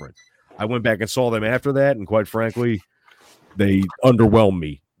it different. I went back and saw them after that, and quite frankly, they underwhelmed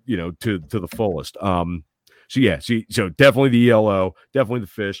me, to the fullest. So definitely the ELO, definitely the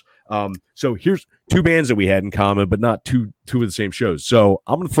Fish. So here's two bands that we had in common, but not two of the same shows. So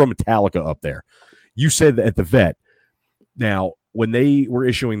I'm going to throw Metallica up there. You said that at the Vet. Now, when they were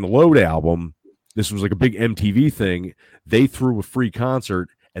issuing the Load album, this was like a big MTV thing. They threw a free concert,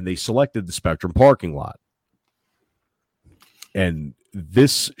 and they selected the Spectrum parking lot. And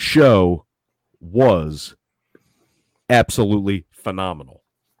this show was absolutely phenomenal.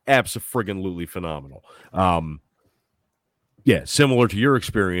 Abso-friggin-lutely phenomenal. Similar to your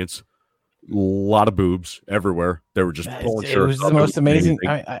experience, a lot of boobs everywhere. They were just pulling shirts. It was the most amazing.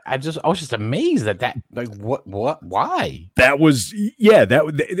 I was just amazed at that. Like, what, why? That was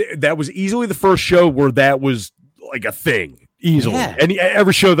easily the first show where that was like a thing. Easily. Yeah. And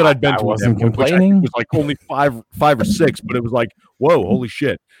every show that I'd been to wasn't which I complaining. think was like only five or six, but it was like, whoa, holy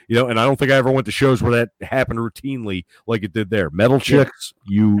shit. And I don't think I ever went to shows where that happened routinely like it did there. Metal Chicks,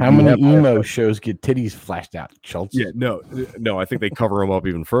 How many emo shows get titties flashed out, Schultz? Yeah, no, I think they cover them up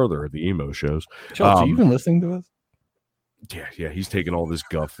even further at the emo shows. Schultz, are you even listening to us? Yeah, he's taking all this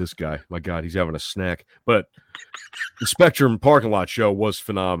guff, this guy. My God, he's having a snack. But the Spectrum parking lot show was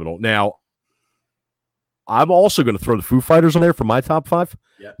phenomenal. Now, I'm also going to throw the Foo Fighters on there for my top 5.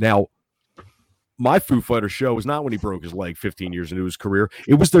 Yep. Now, my Foo Fighters show was not when he broke his leg 15 years into his career.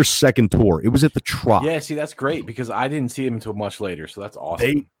 It was their second tour. It was at the Trop. Yeah, see, that's great because I didn't see him until much later, so that's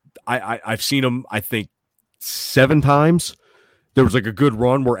awesome. I've seen them, I think, 7 times. There was like a good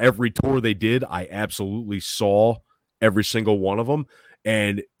run where every tour they did, I absolutely saw every single one of them.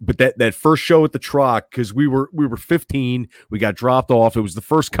 But that first show at the Trop, because we were 15, we got dropped off. It was the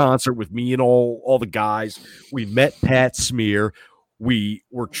first concert with me and all the guys. We met Pat Smear. We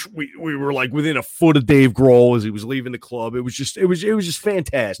were like within a foot of Dave Grohl as he was leaving the club. It was just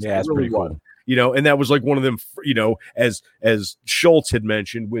fantastic. Yeah, it's really pretty cool. And that was like one of them. As Schultz had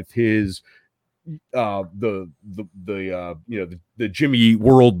mentioned with his the Jimmy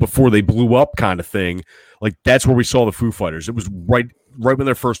World before they blew up kind of thing. Like that's where we saw the Foo Fighters. It was right when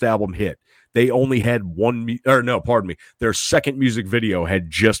their first album hit. They only had their second music video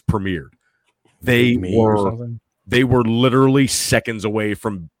had just premiered. They were literally seconds away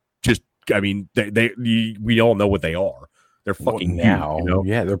from just. I mean, we all know what they are. They're fucking now. Huge,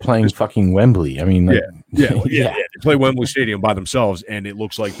 Yeah, they're playing fucking Wembley. I mean, yeah. They play Wembley Stadium by themselves, and it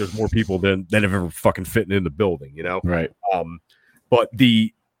looks like there's more people than have ever fucking fitting in the building. Right. But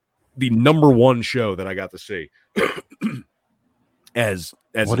the number one show that I got to see, as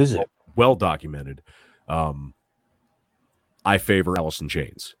what is it? Well documented. I favor Alice in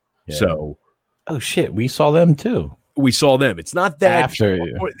Chains. Yeah. So, oh shit, we saw them too. We saw them. It's not that after,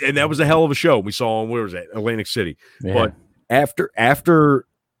 and that was a hell of a show. We saw them. Where was that? Atlantic City. Yeah. But after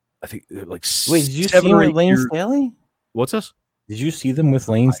I think like wait, did you see them with Lane Staley? What's this? Did you see them with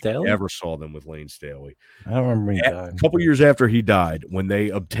Lane Staley? I never saw them with Lane Staley. I don't remember he died. A couple years after he died, when they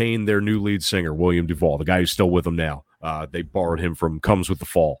obtained their new lead singer, William Duvall, the guy who's still with them now, they borrowed him from Comes with the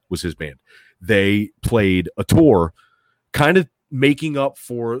Fall, was his band. They played a tour, kind of making up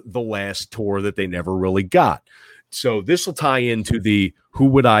for the last tour that they never really got. So this will tie into the who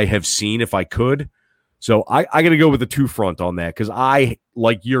would I have seen if I could. So I got to go with the two front on that because I,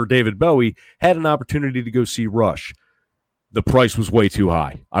 like your David Bowie, had an opportunity to go see Rush. The price was way too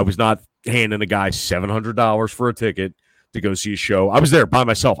high. I was not handing a guy $700 for a ticket to go see a show. I was there by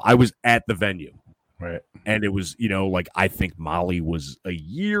myself. I was at the venue. Right. And it was, like I think Molly was a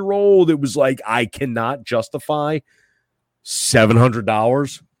year old. It was like I cannot justify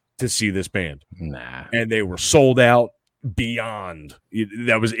 $700 to see this band. Nah. And they were sold out beyond.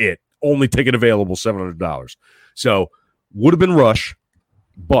 That was it. Only ticket available, $700. So would have been Rush,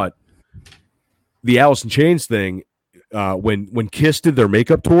 but the Alice in Chains thing, when Kiss did their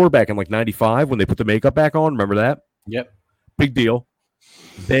makeup tour back in like 95, when they put the makeup back on, remember that? Yep. Big deal.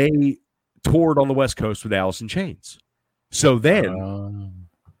 They toured on the West Coast with Alice in Chains. So then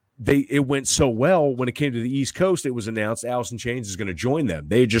it went so well when it came to the East Coast, it was announced Alice in Chains is going to join them.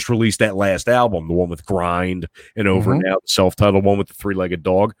 They had just released that last album, the one with Grind and Over and Out, the self-titled one with the three-legged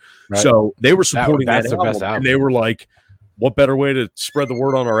dog. Right. So they were supporting that album, and they were like, what better way to spread the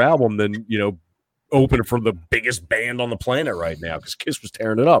word on our album than, opening for the biggest band on the planet right now because Kiss was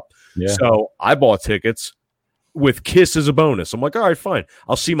tearing it up. Yeah. So I bought tickets with Kiss as a bonus. I'm like, all right, fine.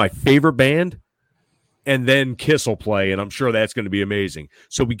 I'll see my favorite band, and then Kiss will play, and I'm sure that's going to be amazing.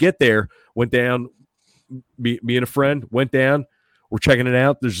 So we get there, went down, me and a friend went down. We're checking it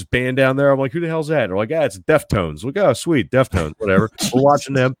out. There's this band down there. I'm like, who the hell's that? They're like, it's Deftones. We're like, oh, sweet, Deftones, whatever. We're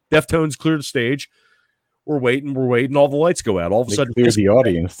watching them. Deftones clear the stage. We're waiting. All the lights go out. All of a sudden, clear the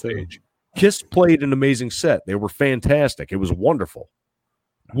audience too. Kiss played an amazing set. They were fantastic. It was wonderful.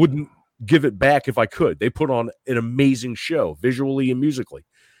 Wouldn't give it back if I could. They put on an amazing show, visually and musically.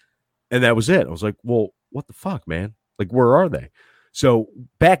 And that was it. I was like, well, what the fuck, man? Like, where are they? So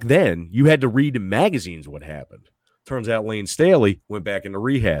back then, you had to read in magazines what happened. Turns out Lane Staley went back into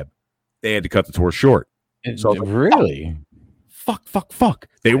rehab. They had to cut the tour short. So like, really? Fuck.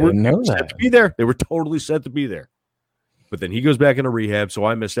 They were set to be there. They were totally set to be there. But then he goes back into rehab, so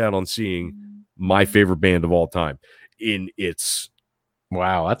I missed out on seeing my favorite band of all time in its.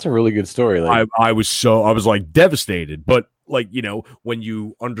 Wow, that's a really good story. Like, I was like devastated, but like, you know, when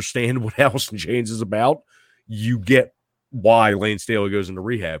you understand what Alice in Chains is about, you get why Lane Staley goes into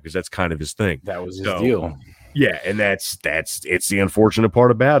rehab, because that's kind of his thing. That was his deal. Yeah, and that's it's the unfortunate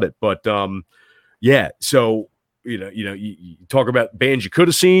part about it. But yeah, so you talk about bands you could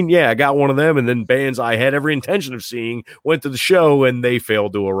have seen. Yeah, I got one of them, and then bands I had every intention of seeing went to the show and they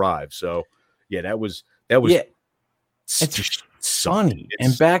failed to arrive. So yeah, that was yeah. It's just funny.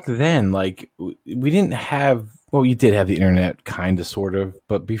 And back then, like, we didn't have, well, you did have the internet, kind of, sort of,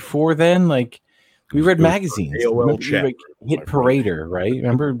 but before then, like, we read magazines. Hit Parader, right?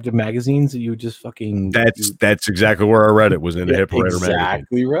 Remember the magazines that you would just fucking. That's exactly where I read it. Was in the Hit Parader magazine.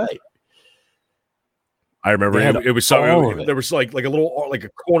 Exactly right. I remember it was something. There was like a little like a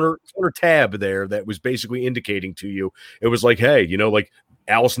corner tab there that was basically indicating to you. It was like, hey, like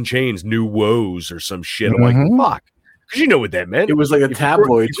Alice in Chains, New Woes or some shit. I'm like, fuck, because you know what that meant. It was like a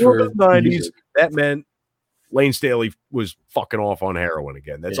tabloid for the 90s. That meant Lane Staley was fucking off on heroin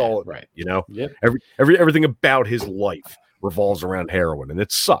again. That's all, right? Yep. Everything about his life revolves around heroin, and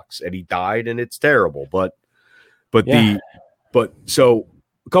it sucks. And he died, and it's terrible. But so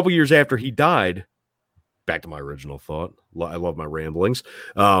a couple years after he died. Back to my original thought. I love my ramblings.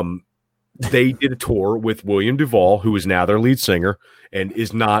 They did a tour with William Duvall, who is now their lead singer and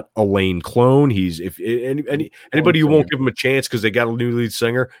is not a Lane clone. He's anybody who won't give him a chance because they got a new lead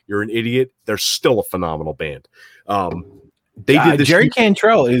singer, you're an idiot. They're still a phenomenal band. They did this. Jerry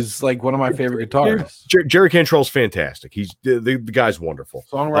Cantrell is like one of my favorite guitarists. Jerry Cantrell's fantastic. He's the guy's wonderful.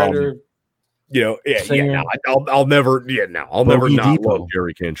 Songwriter. I'll never not love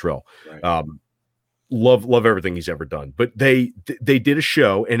Jerry Cantrell. Right. Love everything he's ever done. But they did a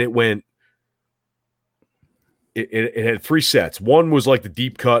show, and it went. It had 3 sets. One was like the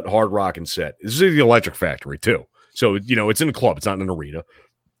deep cut hard rocking set. This is the Electric Factory too, so it's in a club. It's not in an arena,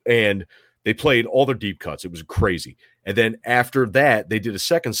 and they played all their deep cuts. It was crazy. And then after that, they did a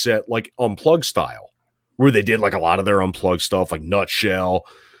second set like unplugged style, where they did like a lot of their unplugged stuff, like Nutshell,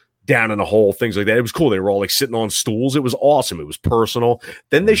 Down in a Hole, things like that. It was cool. They were all like sitting on stools. It was awesome. It was personal.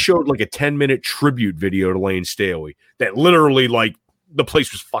 Then they showed like a 10-minute tribute video to Lane Staley that literally like the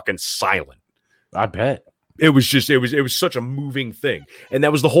place was fucking silent. I bet. It was such a moving thing. And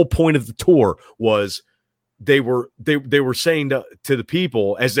that was the whole point of the tour was they were saying to the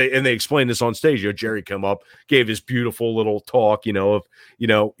people as they explained this on stage. Jerry come up, gave his beautiful little talk,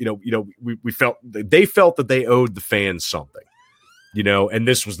 we felt they felt that they owed the fans something. And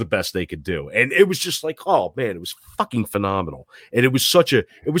this was the best they could do. And it was just like, oh man, it was fucking phenomenal. And it was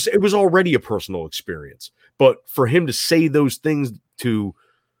it was already a personal experience. But for him to say those things to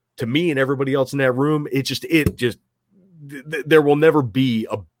me and everybody else in that room, there will never be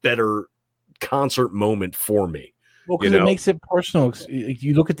a better concert moment for me. Well, because it makes it personal.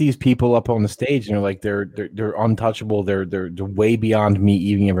 You look at these people up on the stage, and they're like they're untouchable. They're way beyond me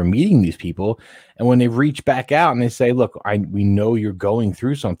even ever meeting these people. And when they reach back out and they say, "Look, we know you're going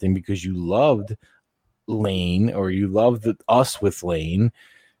through something because you loved Lane or you loved us with Lane.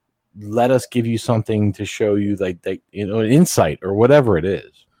 Let us give you something to show you, like an insight or whatever it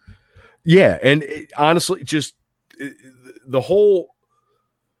is." Yeah, and honestly, just the whole.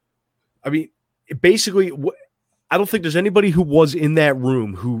 I mean, basically. I don't think there's anybody who was in that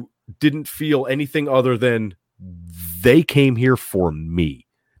room who didn't feel anything other than they came here for me.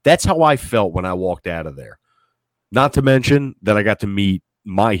 That's how I felt when I walked out of there. Not to mention that I got to meet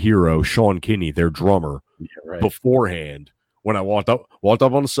my hero, Sean Kinney, their drummer, beforehand. When I walked up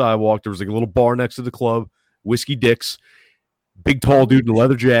on the sidewalk, there was like a little bar next to the club, Whiskey Dick's, big tall dude in a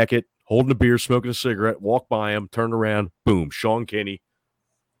leather jacket, holding a beer, smoking a cigarette, walked by him, turned around, boom, Sean Kinney.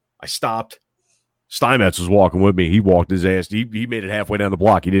 I stopped. Steinmetz was walking with me. He walked his ass. He made it halfway down the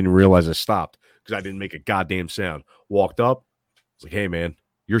block. He didn't realize I stopped because I didn't make a goddamn sound. Walked up. I was like, hey, man,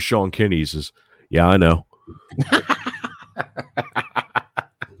 you're Sean Kinney. He says, yeah, I know.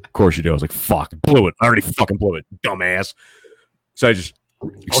 Of course you do. I was like, fuck, blew it. I already fucking blew it, dumbass. So I just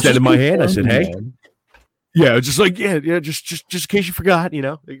extended my hand. I said, hey. Yeah, just like, just in case you forgot, you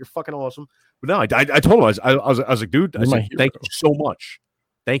know, you're fucking awesome. But no, I told him, I was like, dude, I said, thank you so much.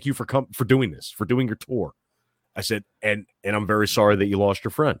 Thank you for doing this, for doing your tour. I said, and I'm very sorry that you lost your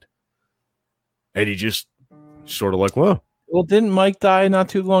friend. And he just sort of like, well, didn't Mike die not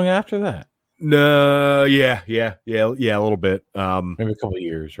too long after that? No, yeah, a little bit. Maybe a couple of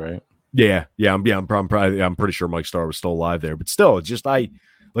years, right? I'm pretty sure Mike Starr was still alive there, but still, it's just the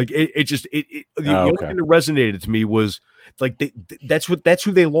only thing that resonated to me was like that's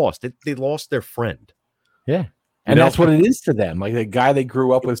who they lost. They lost their friend. Yeah. And that's what it is to them. Like the guy they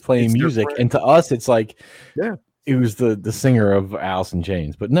grew up with playing music. And to us, it's like, yeah, he was the singer of Alice in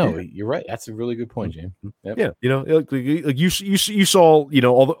Chains. But no, you're right. That's a really good point, James. Yep. Yeah. You know, like you saw, you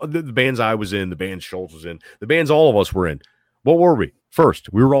know, all the bands I was in, the bands Schultz was in, the bands all of us were in. What were we?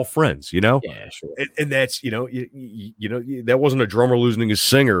 First, we were all friends, you know? Yeah, sure. And that's, you know, you know, that wasn't a drummer losing his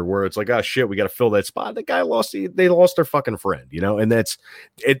singer where it's like, oh shit, we got to fill that spot. The guy they lost their fucking friend, you know? And that's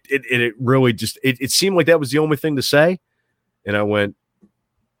it really just it seemed like that was the only thing to say. And I went,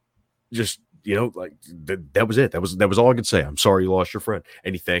 just, you know, like that was it. That was all I could say. I'm sorry you lost your friend.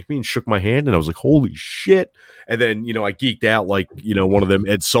 And he thanked me and shook my hand, and I was like, holy shit. And then, you know, I geeked out like, you know, one of them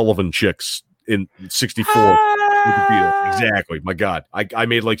Ed Sullivan chicks in 64. Exactly. My God. I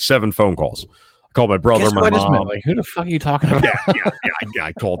made like 7 phone calls. I called my brother, my mom. Like, who the fuck are you talking about? Yeah.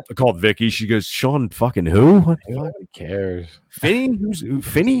 I called Vicky. She goes, Sean fucking who? Nobody cares. Finney? Who's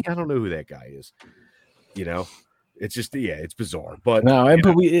Finney? I don't know who that guy is. You know, it's just, it's bizarre. But no, and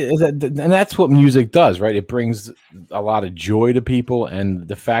that's what music does, right? It brings a lot of joy to people. And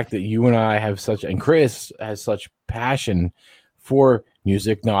the fact that you and I have and Chris has such passion for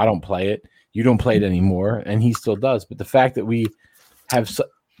music. No, I don't play it. You don't play it anymore, and he still does. But the fact that we have such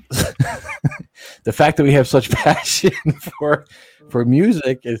passion for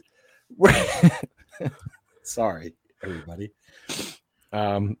music is sorry, everybody.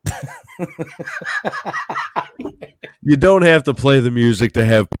 You don't have to play the music to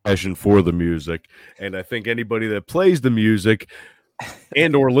have passion for the music, and I think anybody that plays the music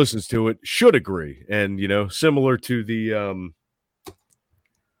and or listens to it should agree. And you know, similar to the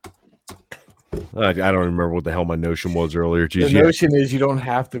I don't remember what the hell my notion was earlier. Jeez, the notion is you don't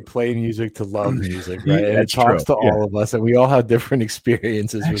have to play music to love music, right? And it talks to all of us, and we all have different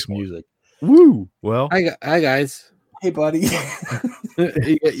experiences with music. Woo! Well, hi guys. Hey, buddy.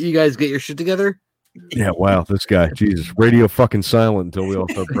 You guys get your shit together? Yeah, wow, this guy, Jesus, radio fucking silent until we all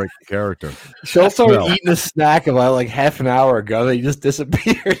start breaking character. She'll start eating a snack about like half an hour ago. They just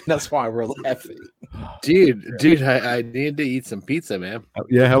disappeared. That's why we're laughing. Dude, I need to eat some pizza, man.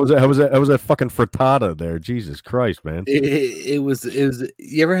 Yeah, how was that fucking frittata there? Jesus Christ, man. It was.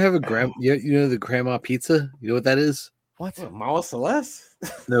 You ever have you know the grandma pizza? You know what that is? What? Mama Celeste?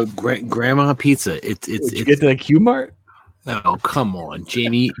 No, grandma pizza. It's you get to the Q Mart? No, come on,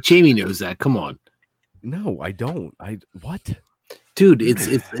 Jamie. Jamie knows that. Come on. No, I don't. What? Dude, it's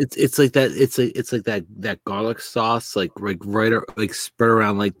like that. It's like that garlic sauce, like right like spread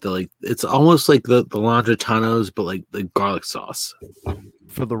around like it's almost like the Longianos, but like the garlic sauce.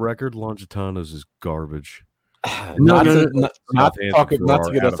 For the record, Longianos is garbage. Not to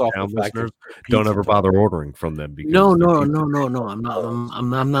get us off the fact. Don't ever bother ordering from them. Because no.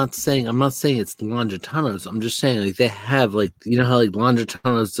 I'm not saying it's the Longianos. I'm just saying like they have like, you know how like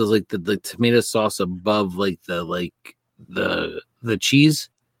Longianos does like the tomato sauce above like the cheese.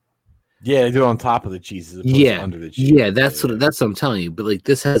 Yeah, they do it on top of the cheese. Yeah, under the cheese. Yeah, that's what I'm telling you. But like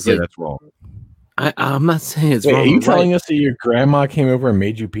this has like that's wrong. I'm not saying it's wrong. Are you telling us that your grandma came over and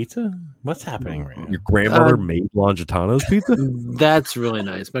made you pizza? What's happening right now? Your grandmother made Longianos pizza? That's really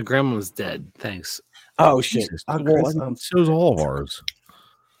nice. My grandma's dead. Thanks. Oh shit! So's all of ours.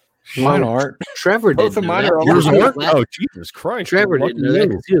 Mine aren't. Trevor did. Both of mine are. Yours aren't? Oh Jesus Christ! Trevor didn't know that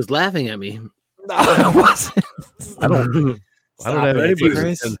because he was laughing at me. No, I wasn't. I don't have anybody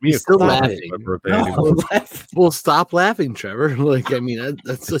that sends me a still call laughing. on my birthday. Well, stop laughing, Trevor. Like, I mean,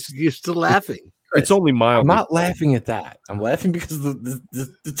 that's just, you're still laughing. It's only mild. I'm not laughing at that. I'm laughing because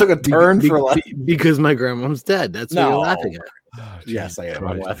it took a turn for like because my grandma's dead. That's what you're laughing at. Oh, yes, I am.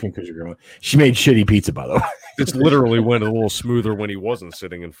 I'm laughing because your grandma. She made shitty pizza, by the way. This literally went a little smoother when he wasn't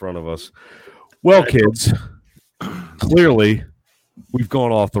sitting in front of us. Well, kids, clearly we've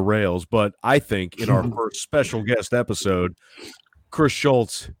gone off the rails, but I think in our first special guest episode, Chris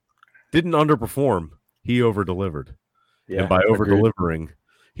Schultz didn't underperform. He over-delivered. Yeah, And by over-delivering,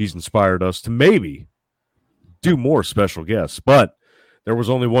 he's inspired us to maybe do more special guests. But there was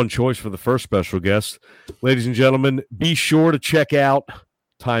only one choice for the first special guest. Ladies and gentlemen, be sure to check out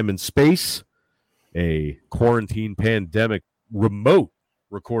Time and Space, a quarantine pandemic remote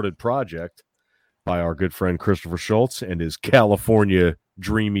recorded project by our good friend Christopher Schultz and his California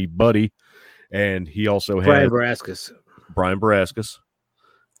dreamy buddy. And he also has Brian Barascus.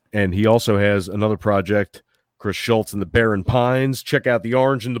 And he also has another project, Chris Schultz and the Barren Pines. Check out the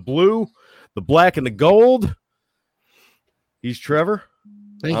orange and the blue, the black and the gold. He's Trevor.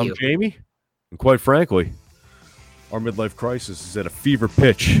 Thank you. I'm Jamie. And quite frankly, our midlife crisis is at a fever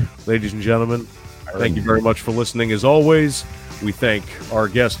pitch. Ladies and gentlemen, thank you very much for listening. As always, we thank our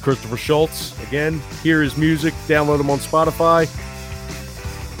guest, Christopher Schultz. Again, hear his music. Download him on Spotify.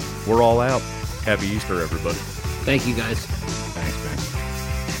 We're all out. Happy Easter, everybody. Thank you, guys. Thanks, man.